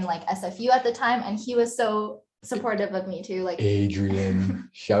was in like SFU at the time, and he was so supportive of me too. Like Adrian,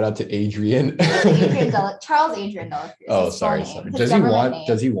 shout out to Adrian. Charles Adrian Delafield. Oh, sorry.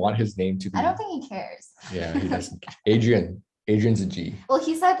 Does he want his name to be? I don't think he cares. Yeah, he doesn't. Adrian's a G. Well,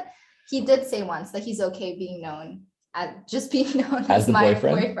 he did say once that he's okay being known as my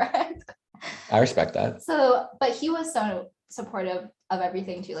boyfriend. I respect that. So, but he was so supportive of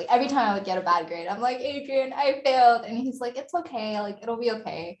everything too. Like every time I would get a bad grade, I'm like, Adrian, I failed. And he's like, it's okay. Like, it'll be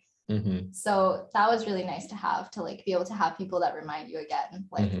okay. So that was really nice to have, to like be able to have people that remind you again,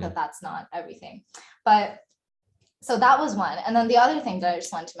 like that's not everything. But so that was one. And then the other thing that I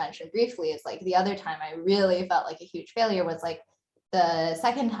just wanted to mention briefly is like the other time I really felt like a huge failure was like the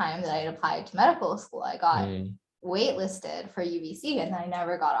second time that I applied to medical school. I got waitlisted for UBC, and I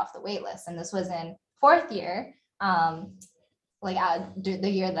never got off the wait list. And this was in fourth year, the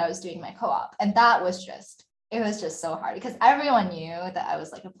year that I was doing my co-op. And it was just so hard because everyone knew that I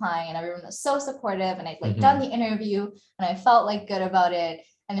was like applying, and everyone was so supportive, and I'd like done the interview and I felt like good about it.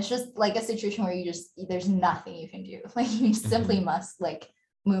 And it's just like a situation where there's nothing you can do. Like you simply must like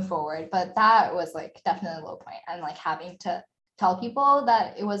move forward. But that was like definitely a low point. And like having to tell people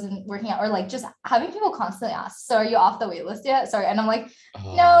that it wasn't working out, or like just having people constantly ask, so are you off the wait list yet? Sorry. And I'm like,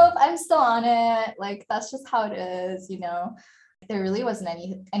 nope, I'm still on it. Like, that's just how it is, there really wasn't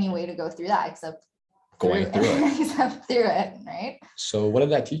any way to go through that except going through it, right? So what did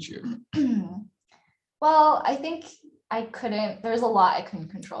that teach you? Well, I think there's a lot I couldn't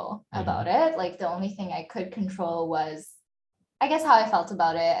control about it. Like the only thing I could control was, I guess, how I felt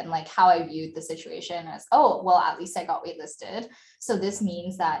about it, and like how I viewed the situation as, oh, well, at least I got waitlisted. So this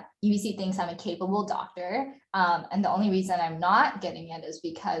means that UBC thinks I'm a capable doctor. And the only reason I'm not getting it is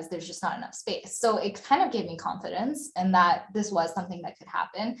because there's just not enough space. So it kind of gave me confidence in that this was something that could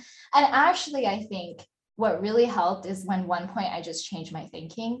happen. And actually, I think what really helped is when one point I just changed my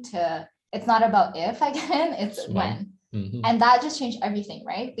thinking to, it's not about if I get in, it's when. And that just changed everything,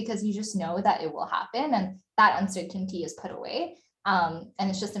 right? Because you just know that it will happen, and that uncertainty is put away. And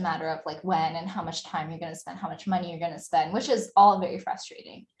it's just a matter of like when and how much time you're going to spend, how much money you're going to spend, which is all very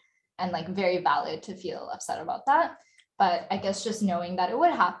frustrating and like very valid to feel upset about that. But I guess just knowing that it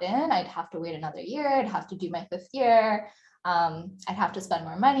would happen, I'd have to wait another year. I'd have to do my fifth year. I'd have to spend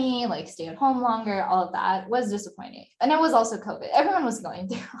more money, like stay at home longer. All of that was disappointing. And it was also COVID. Everyone was going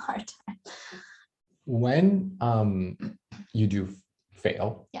through a hard time. When you do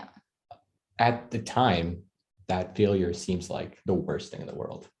fail, Yeah. At the time, that failure seems like the worst thing in the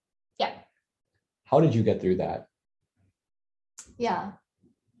world. Yeah. How did you get through that? Yeah.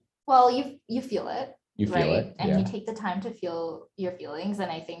 Well, you feel it. You feel right? it. And you take the time to feel your feelings.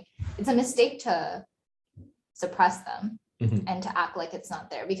 And I think it's a mistake to suppress them and to act like it's not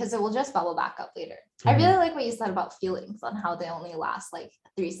there, because it will just bubble back up later. I really like what you said about feelings, on how they only last like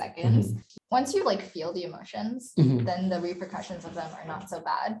 3 seconds. Once you like feel the emotions, then the repercussions of them are not so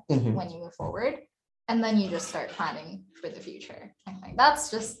bad when you move forward. And then you just start planning for the future. I think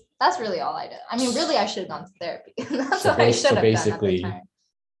that's really all I did. I mean, really, I should have gone to therapy. That's what I should have done at the time.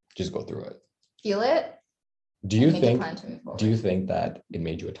 Just go through it. Feel it. Do you think that it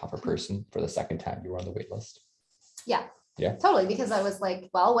made you a tougher person for the second time you were on the wait list? Yeah, totally. Because I was like,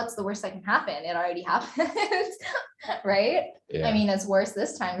 well, what's the worst that can happen? It already happened. Right? Yeah. I mean, it's worse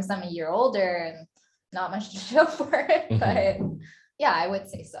this time because I'm a year older and not much to show for it. But yeah, I would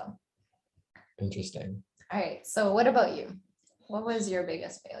say so. Interesting. All right. So what about you? What was your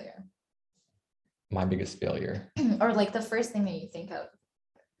biggest failure? My biggest failure. Or like the first thing that you think of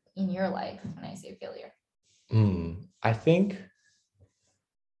in your life when I say failure? I think,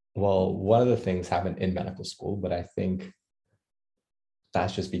 well, one of the things happened in medical school, but I think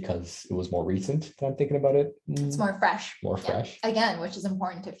that's just because it was more recent that I'm thinking about it. It's more fresh. More fresh. Again, which is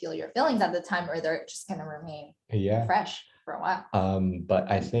important to feel your feelings at the time, or they're just going to remain fresh for a while. But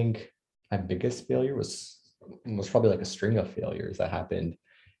I think my biggest failure was probably like a string of failures that happened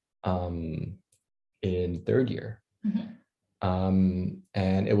in third year. And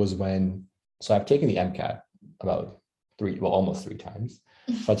it was so I've taken the MCAT about almost 3 times.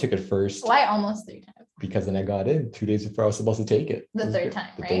 So I took it first. Why almost 3 times? Because then I got in 2 days before I was supposed to take it. The third time,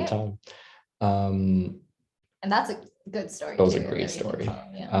 right? And that's a good story. That was a great story.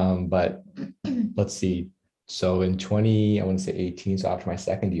 But let's see. So in I want to say 18, so after my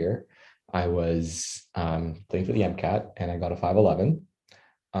second year, I was studying for the MCAT and I got a 511.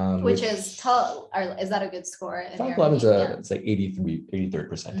 Which is tall, or is that a good score? 511 it's like 83rd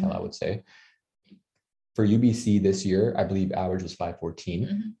percentile, I would say. For UBC this year, I believe average was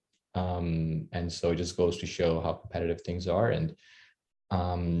 514. And so it just goes to show how competitive things are. And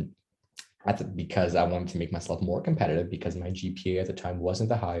because I wanted to make myself more competitive, because my GPA at the time wasn't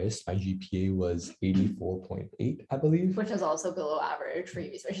the highest. My GPA was 84.8, I believe. Which is also below average for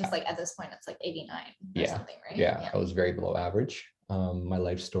UBC. It's just like at this point, it's like 89 or something, right? Yeah, I was very below average. My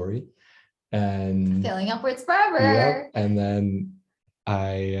life story. And failing upwards forever. Yeah, and then so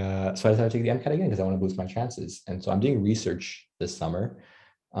I decided to take the MCAT again because I want to boost my chances. And so I'm doing research this summer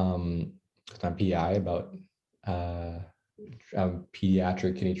because I'm PI about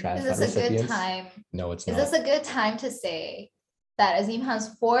pediatric kidney transplant recipients. Is this a good time? No, it's not. Is this a good time to say that Azim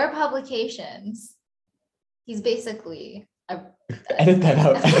has 4 publications? He's basically edit that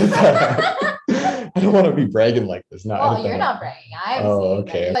out. I don't want to be bragging like this. No, well, you're not bragging. I'm saying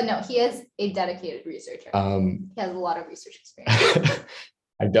okay. But no, he is a dedicated researcher. He has a lot of research experience.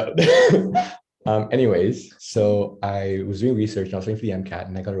 I don't. Anyways, so I was doing research and I was waiting for the MCAT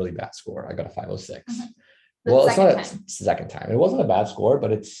and I got a really bad score. I got a 506. Well, it's not a second time. It wasn't a bad score,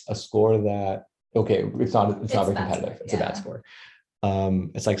 but it's a score that, it's not very competitive. It's a bad score.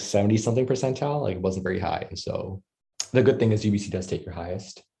 It's like 70 something percentile. Like it wasn't very high. And so the good thing is UBC does take your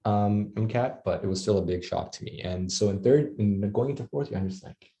highest MCAT, but it was still a big shock to me. And so in going into fourth year, I'm just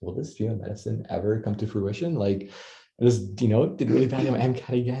like, will this dream of medicine ever come to fruition? Like, I just, did really bad on my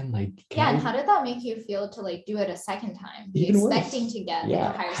MCAT again. Like, and how did that make you feel to like do it a second time? Be expecting to get like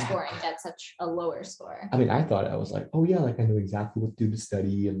a higher score and get such a lower score. I mean, I thought I was like, oh yeah, like I know exactly what to do to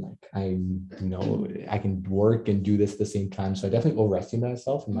study, and like I can work and do this at the same time. So I definitely overestimated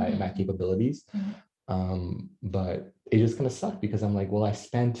myself and my capabilities. But it just kind of sucked because I'm like, well, I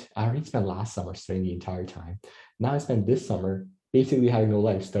already spent last summer studying the entire time. Now I spent this summer basically having no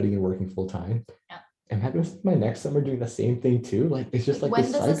life, studying and working full time. Yeah. Am I going to spend my next summer doing the same thing too? Like, it's just like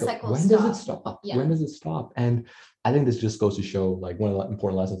this cycle. When does it stop? Yeah. When does it stop? And I think this just goes to show, like, one of the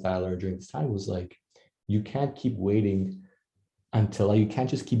important lessons that I learned during this time was like, you can't keep waiting you can't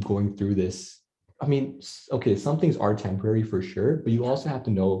just keep going through this. I mean, okay, some things are temporary for sure, but you also have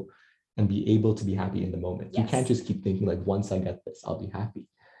to know and be able to be happy in the moment. Yes. You can't just keep thinking like, once I get this, I'll be happy.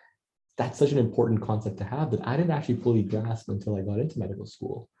 That's such an important concept to have that I didn't actually fully grasp until I got into medical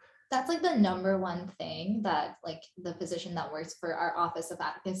school. That's like the number one thing that like the physician that works for our Office of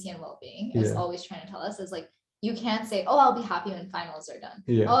Advocacy and Wellbeing is always trying to tell us is like, you can't say, oh, I'll be happy when finals are done.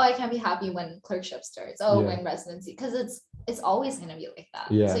 Yeah. Oh, I can't be happy when clerkship starts. Oh, Yeah. when residency, because it's always going to be like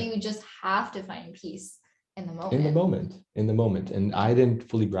that. Yeah. So you just have to find peace in the moment. In the moment. And I didn't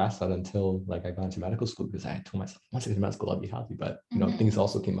fully grasp that until like I got into medical school, because I told myself once I get to medical school, I'll be happy. But you know, things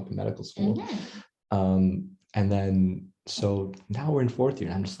also came up in medical school. And then so now we're in fourth year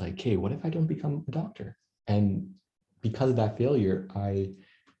and I'm just like, hey, what if I don't become a doctor? And because of that failure, I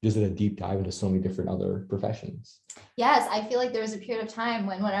just did a deep dive into so many different other professions. Yes, I feel like there was a period of time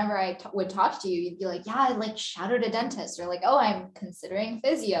when whenever I would talk to you, you'd be like, yeah, I like shadowed a dentist, or like, oh, I'm considering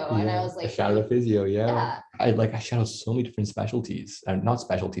physio. And I was like, I shadowed a physio. Yeah. I shadowed so many different specialties, and not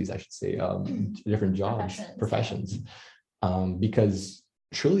specialties, I should say, different jobs, professions. Because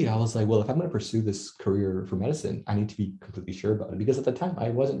truly I was like, well, if I'm going to pursue this career for medicine, I need to be completely sure about it, because at the time I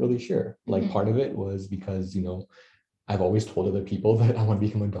wasn't really sure. Like part of it was because, you know, I've always told other people that I want to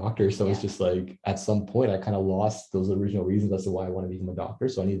become a doctor. So it's just like, at some point I kind of lost those original reasons as to why I want to become a doctor.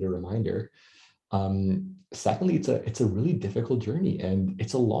 So I needed a reminder. Secondly, it's a really difficult journey, and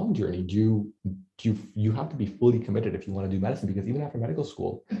it's a long journey. You have to be fully committed if you want to do medicine, because even after medical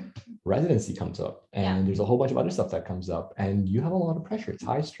school, residency comes up, and there's a whole bunch of other stuff that comes up, and you have a lot of pressure. It's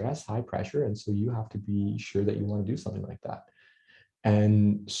high stress, high pressure. And so you have to be sure that you want to do something like that.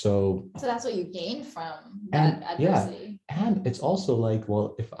 And so that's what you gained from that adversity. And it's also like,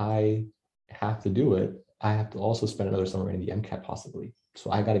 well, if I have to do it, I have to also spend another summer in the MCAT possibly. So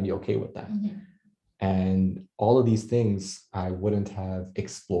I got to be okay with that. And all of these things I wouldn't have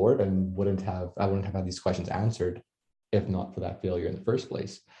explored, and I wouldn't have had these questions answered if not for that failure in the first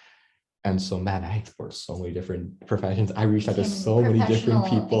place. And so, man, I explored so many different professions. I reached out to so many different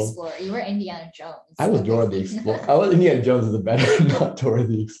people. Explorer. You were Indiana Jones. I was Dora the Explorer. I was Indiana Jones is the better, not Dora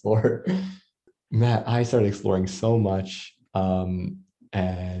the Explorer. Man, I started exploring so much.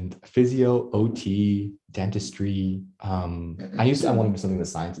 And physio, OT, dentistry. I wanted to do something with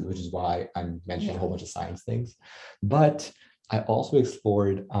sciences, which is why I'm mentioning a whole bunch of science things. But I also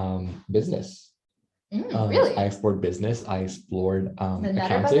explored business. Really? I explored business. I explored the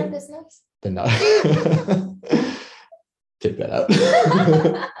Nutter accounting. Butter business? The Nutter. Take that out.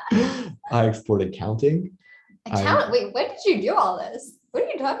 I explored accounting. Wait, when did you do all this? What are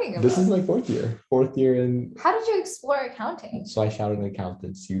you talking about? This is my fourth year. And how did you explore accounting? So I shadowed an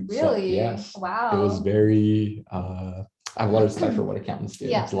accountant. Really? So, yes. Wow. It was very, I have a lot of respect for what accountants do.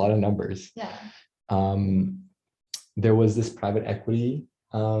 It's a lot of numbers. Yeah. There was this private equity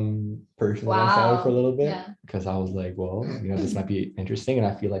person that I shadowed for a little bit, because I was like, well, you know, this might be interesting. And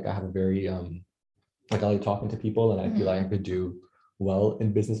I feel like I have a very, like I like talking to people, and I feel like I could do well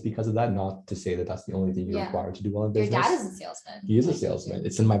in business because of that. Not to say that that's the only thing you're required to do well in business. Your dad is a salesman. He is a salesman.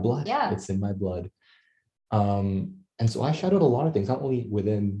 It's in my blood. Yeah. It's in my blood. And so I shadowed a lot of things, not only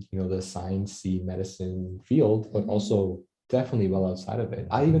within, you know, the sciencey medicine field, but also definitely well outside of it.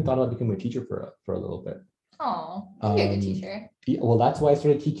 I even thought about becoming a teacher for a little bit. Oh, you're a good teacher. Yeah, well, that's why I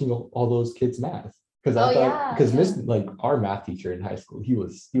started teaching all those kids math. Because I thought, because Miss, like our math teacher in high school, he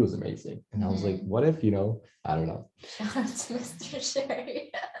was amazing. And I was like, what if, you know, I don't know. Shout out to Mr.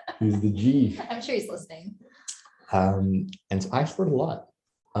 Sherry. He's the G. I'm sure he's listening. And so I explored a lot.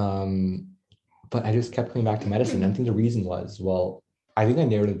 But I just kept coming back to medicine. And I think the reason was, well, I think I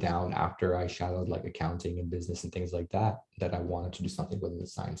narrowed it down after I shadowed like accounting and business and things like that I wanted to do something within the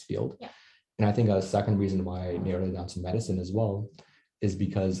science field. Yeah. And I think a second reason why I narrowed it down to medicine as well is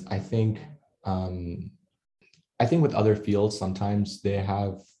because I think with other fields, sometimes they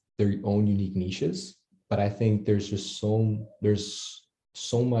have their own unique niches, but I think there's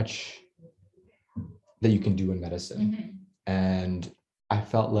so much that you can do in medicine. And I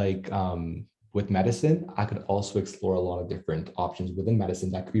felt like with medicine, I could also explore a lot of different options within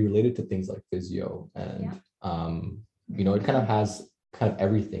medicine that could be related to things like physio. And, you know, it kind of has kind of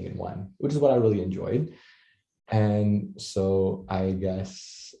everything in one, which is what I really enjoyed. And so I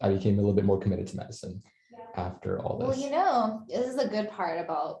guess I became a little bit more committed to medicine after all this. Well, you know, this is a good part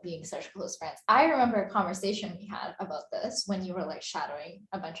about being such close friends. I remember a conversation we had about this when you were like shadowing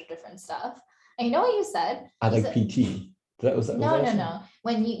a bunch of different stuff. And you know what you said? PT. No.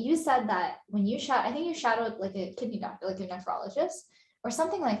 When you said that when you I think you shadowed like a kidney doctor, like a nephrologist or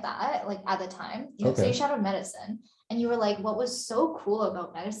something like that, like at the time. So you shadowed medicine. And you were like, what was so cool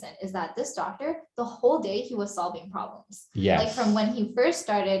about medicine is that this doctor, the whole day he was solving problems. Yes. Like from when he first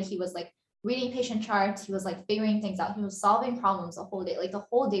started, he was like reading patient charts. He was like figuring things out. He was solving problems the whole day. Like the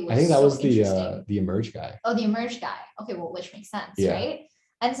whole day was. I think that so was the Emerge guy. Oh, the Emerge guy. Okay, well, which makes sense, right?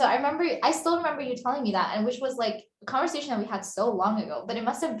 And so I still remember you telling me that, and which was like a conversation that we had so long ago, but it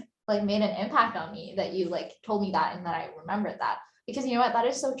must have like made an impact on me that you like told me that and that I remembered that. because you know what, that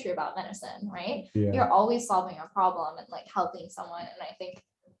is so true about medicine, right? Yeah. You're always solving a problem and like helping someone. And I think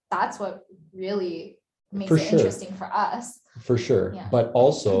that's what really makes For it sure. interesting for us. For sure. Yeah. But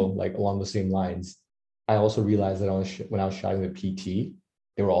also, like along the same lines, I also realized that when I was shadowing the PT,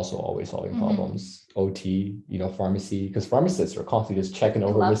 they were also always solving problems. OT, pharmacy, because pharmacists are constantly just checking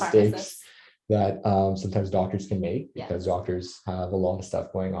over mistakes that sometimes doctors can make, because doctors have a lot of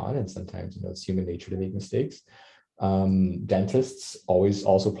stuff going on, and sometimes it's human nature to make mistakes. Dentists always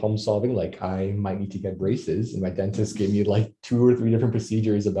also problem solving. Like, I might need to get braces, and my dentist gave me like 2 or 3 different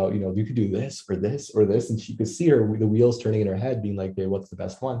procedures about, you could do this or this or this, and she could see the wheels turning in her head, being like, hey, what's the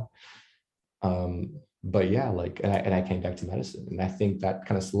best one? But yeah, like, and I came back to medicine, and I think that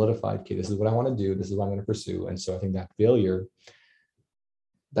kind of solidified, okay, this is what I want to do, this is what I'm going to pursue. And so I think that failure,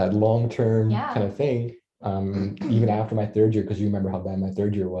 that long-term kind of thing, even after my 3rd year, because you remember how bad my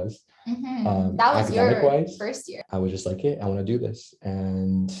 3rd year was. That was your first year. I was just like, hey, I want to do this,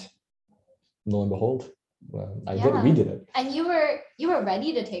 and lo and behold, we did it. And you were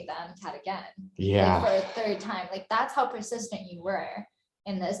ready to take the MCAT again, like, for a 3rd time. Like, that's how persistent you were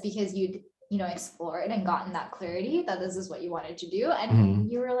in this, because you'd explored and gotten that clarity that this is what you wanted to do, and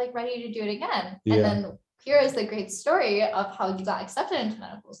you were like ready to do it again. And then here is the great story of how you got accepted into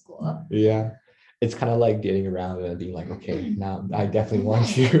medical school. It's kind of like getting around and being like, okay, now I definitely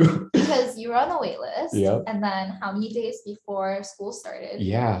want you. Because you were on the wait list. And then how many days before school started? Did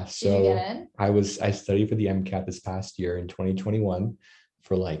you get in? I studied for the MCAT this past year in 2021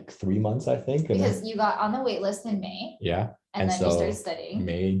 for like 3 months, I think. Because you got on the wait list in May. And then you started studying.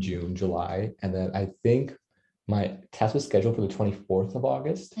 May, June, July. And then I think my test was scheduled for the 24th of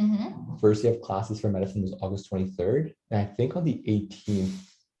August. First day of classes for medicine was August 23rd. And I think on the 18th,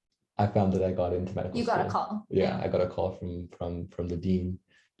 I found that I got into medical school. You got a call. I got a call from the dean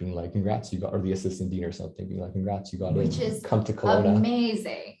being like, congrats, you got, or the assistant dean or something, being like, congrats, you got Which in. is come to Kelowna.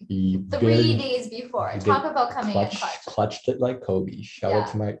 Amazing. 3 days before. Talk about coming in clutch. Clutched it like Kobe. Shout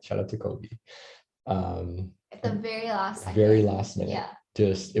out to Kobe. At the very last second. Very last minute.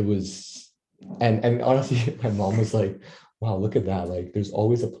 Just, it was, and honestly, my mom was like, wow, look at that. Like, there's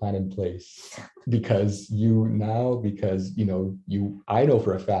always a plan in place, because I know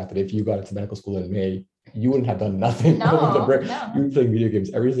for a fact that if you got into medical school in May, you wouldn't have done nothing. You were playing video games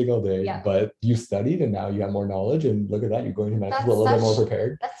every single day, but you studied, and now you have more knowledge, and look at that, you're going to medical school a little bit more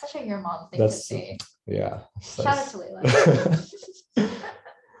prepared. That's such a your mom thing to say. Shout out to Layla.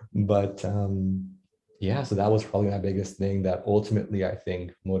 But so that was probably my biggest thing that ultimately I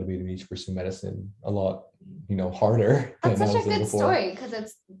think motivated me to pursue medicine a lot, harder. That's such a good story, because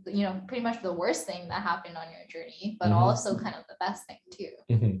it's, pretty much the worst thing that happened on your journey, but also kind of the best thing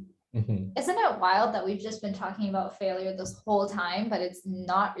too. Isn't it wild that we've just been talking about failure this whole time, but it's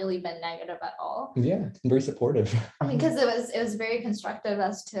not really been negative at all? It's been very supportive. I mean, because it was very constructive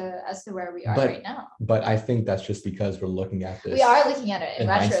as to where we are right now. But I think that's just because we're looking at this. We are looking at it in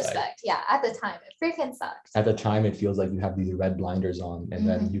retrospect. Hindsight. At the time, it freaking sucked. At the time, it feels like you have these red blinders on, and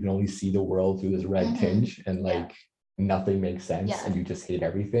then you can only see the world through this red tinge, and like nothing makes sense, and you just hate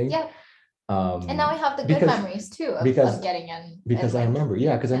everything. And now we have the good memories too of getting in. Because I remember,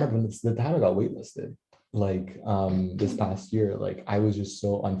 I remember when the time I got waitlisted, like this past year, like I was just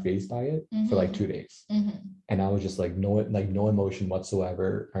so unfazed by it for like 2 days, and I was just like no emotion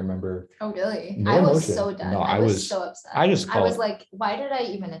whatsoever. I remember. Oh really? I was so done. I was so upset. I was like, why did I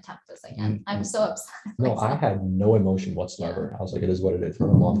even attempt this again? I'm so upset. No, I had no emotion whatsoever. I was like, it is what it is. My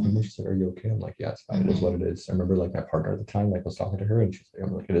mom, she's like, are you okay? I'm like, yeah, it's fine. It is what it is. I remember like my partner at the time, like, was talking to her, and she's like,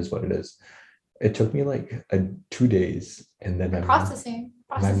 I'm like, it is what it is. It took me like 2 days, and then processing.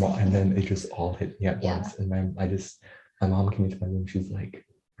 My mom, and then it just all hit me at once. And my mom came into my room. She's like,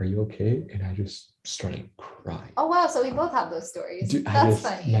 "Are you okay?" And I just started crying. Oh wow! So we both have those stories. Dude, that's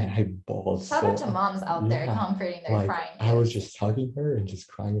funny. Man, I bawled. Shout out to moms out there comforting their crying. I was just hugging her and just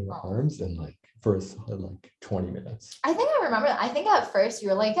crying in her arms, and like for a solid like 20 minutes. I remember. I think at first you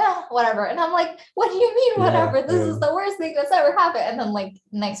were like, whatever, and I'm like, what do you mean whatever? This is the worst thing that's ever happened. And then like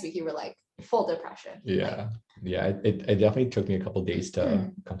next week you were like, full depression. It definitely took me a couple of days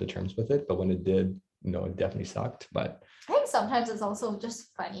to come to terms with it, but when it did, it definitely sucked. But I think sometimes it's also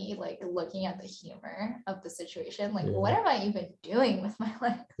just funny, like looking at the humor of the situation, like what am I even doing with my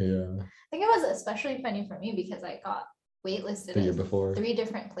life? I think it was especially funny for me because I got waitlisted the year before 3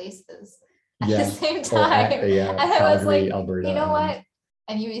 different places at the same time. And I was like, Alberta, you know what?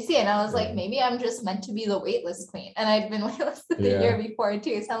 And UBC, and I was like, maybe I'm just meant to be the waitlist queen, and I'd been waitlisted the year before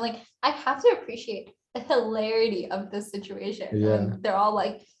too. So I'm like, I have to appreciate the hilarity of this situation. And they're all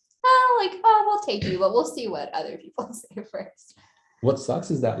like, we'll take you, but we'll see what other people say first. What sucks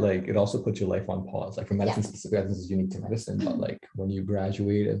is that like it also puts your life on pause. Like for medicine specifically, this is unique to medicine, but like when you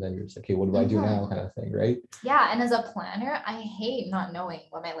graduate and then you're just like, okay, what do I do now, kind of thing, right? Yeah, and as a planner, I hate not knowing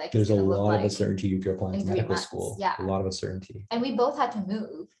what my life is There's a going to look lot of like uncertainty if you're applying in to 3 medical months. school. Yeah. A lot of uncertainty. And we both had to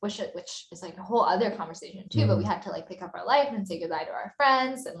move, which is like a whole other conversation too. But we had to like pick up our life and say goodbye to our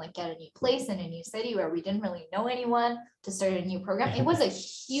friends and like get a new place in a new city where we didn't really know anyone to start a new program. It was a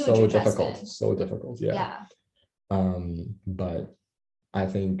huge investment. So difficult. Yeah. But I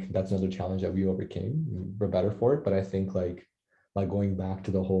think that's another challenge that we overcame. We're better for it. But I think like going back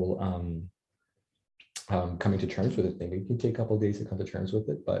to the whole coming to terms with it thing, it can take a couple of days to come to terms with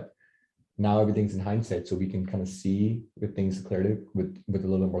it, but now everything's in hindsight, so we can kind of see with things clarity, with a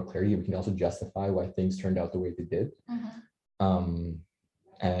little bit more clarity. We can also justify why things turned out the way they did. And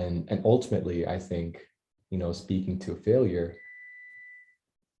ultimately, I think, speaking to failure,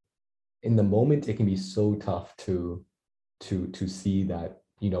 in the moment, it can be so tough to see that,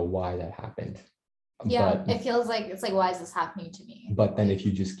 why that happened. Yeah, it feels like it's like, why is this happening to me? But then if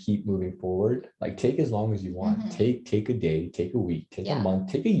you just keep moving forward, like take as long as you want, take a day, take a week, take a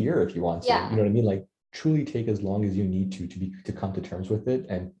month, take a year if you want to, you know what I mean? Like truly take as long as you need to come to terms with it.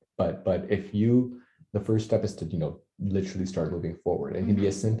 And but if the first step is to, literally start moving forward. It can be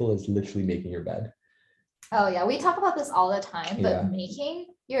as simple as literally making your bed. Oh yeah, we talk about this all the time, but making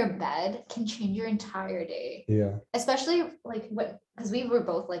your bed can change your entire day. Yeah. Especially like because we were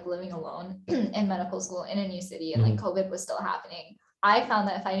both like living alone in medical school in a new city, and like COVID was still happening. I found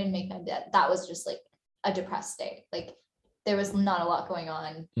that if I didn't make my bed, that was just like a depressed day. Like there was not a lot going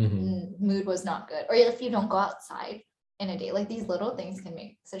on. Mood was not good. Or if you don't go outside in a day, like these little things can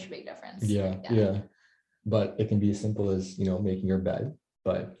make such a big difference. Yeah. But it can be as simple as, making your bed.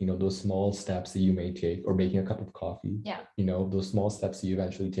 But those small steps that you may take, or making a cup of coffee, those small steps that you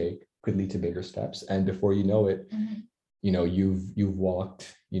eventually take could lead to bigger steps. And before you know it, you've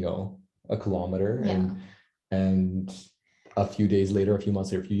walked, a kilometer, and a few days later, a few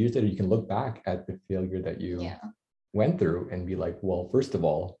months later, a few years later, you can look back at the failure that you went through and be like, well, first of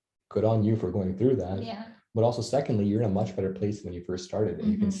all, good on you for going through that. But also secondly, you're in a much better place when you first started. And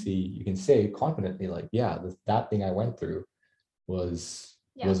you can say confidently, like, that thing I went through was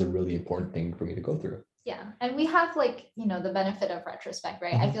a really important thing for me to go through. And we have like, the benefit of retrospect,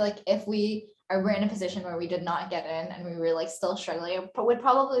 right? I feel like if we're in a position where we did not get in and we were like still struggling, it would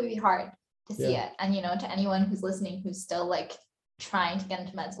probably be hard to see it. And to anyone who's listening who's still like trying to get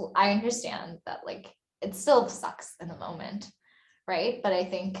into med school, I understand that like it still sucks in the moment, right? But I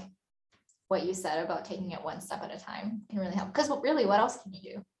think what you said about taking it one step at a time can really help, because really, what else can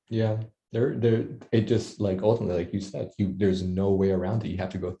you do? It just like ultimately, like you said, there's no way around it. You have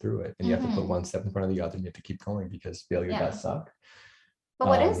to go through it, and you have to put one step in front of the other, and you have to keep going, because failure does suck. But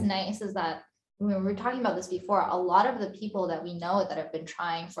what is nice is that we were talking about this before, a lot of the people that we know that have been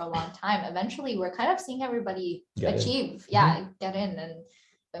trying for a long time, eventually we're kind of seeing everybody achieve, get in,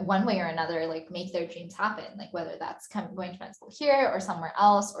 and one way or another, like make their dreams happen, like whether that's going to med school here or somewhere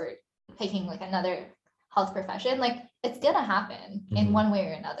else, or taking like another health profession, like it's gonna happen in one way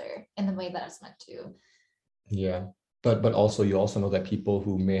or another, in the way that it's meant to. But also you also know that people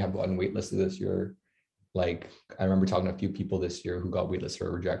who may have gotten waitlisted this year, like I remember talking to a few people this year who got waitlisted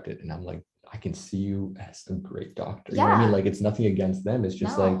or rejected, and I'm like, I can see you as a great doctor. You know what I mean? Like it's nothing against them, it's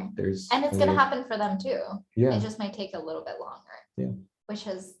just like there's, and it's gonna happen for them too. It just might take a little bit longer, which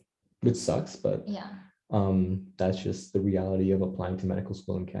sucks, but that's just the reality of applying to medical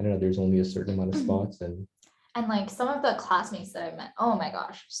school in Canada. There's only a certain amount of spots, and like some of the classmates that I met, oh my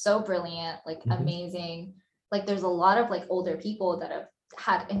gosh, so brilliant, like amazing. Like there's a lot of like older people that have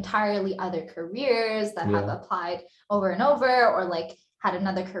had entirely other careers that have applied over and over, or like had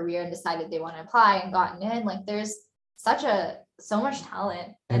another career and decided they want to apply and gotten in. Like there's so much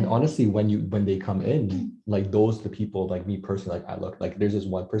talent. And honestly, when they come in, like those are the people, like me personally, like I look like there's this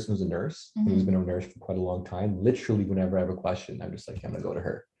one person who's a nurse who's been a nurse for quite a long time. Literally, whenever I have a question, I'm just like, I'm gonna go to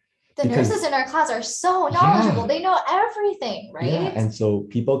her. The nurses in our class are so knowledgeable. They know everything, right? And so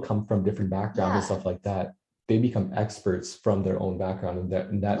people come from different backgrounds and stuff like that. They become experts from their own background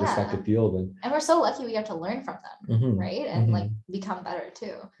in that respective field. And we're so lucky we get to learn from them, right? And like become better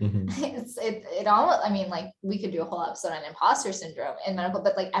too. It almost, I mean, like we could do a whole episode on imposter syndrome in medical,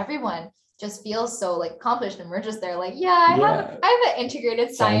 but like everyone just feels so like accomplished, and we're just there like, I have an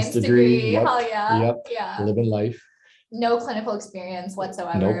integrated science degree. Hell yeah. Living life. No clinical experience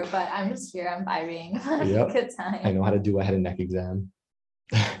whatsoever, but I'm just here, I'm vibing. Good time. I know how to do a head and neck exam.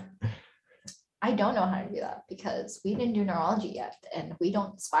 I don't know how to do that because we didn't do neurology yet, and we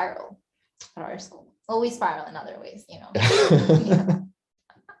don't spiral at our school. Well, we spiral in other ways,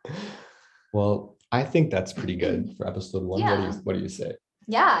 Well, I think that's pretty good for episode 1. Yeah. What do you say?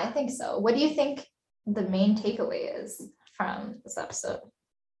 Yeah, I think so. What do you think the main takeaway is from this episode?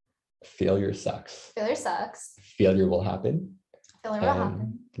 Failure sucks. Failure sucks. Failure will happen. Failure will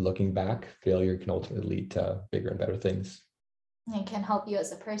happen. Looking back, failure can ultimately lead to bigger and better things. It can help you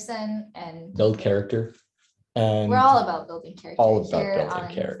as a person and build character. And we're all about building character all about here building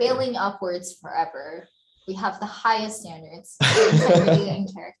on character. Failing Upwards Forever. We have the highest standards for integrity and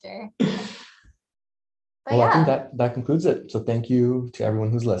character. But well, yeah. I think that concludes it. So thank you to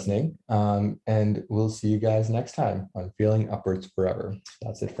everyone who's listening. And we'll see you guys next time on Failing Upwards Forever.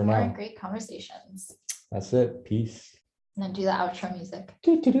 That's it for More now. great conversations. That's it. Peace. And then do the outro music.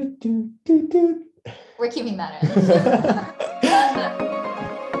 Do, do, do, do, do, do. We're keeping that in.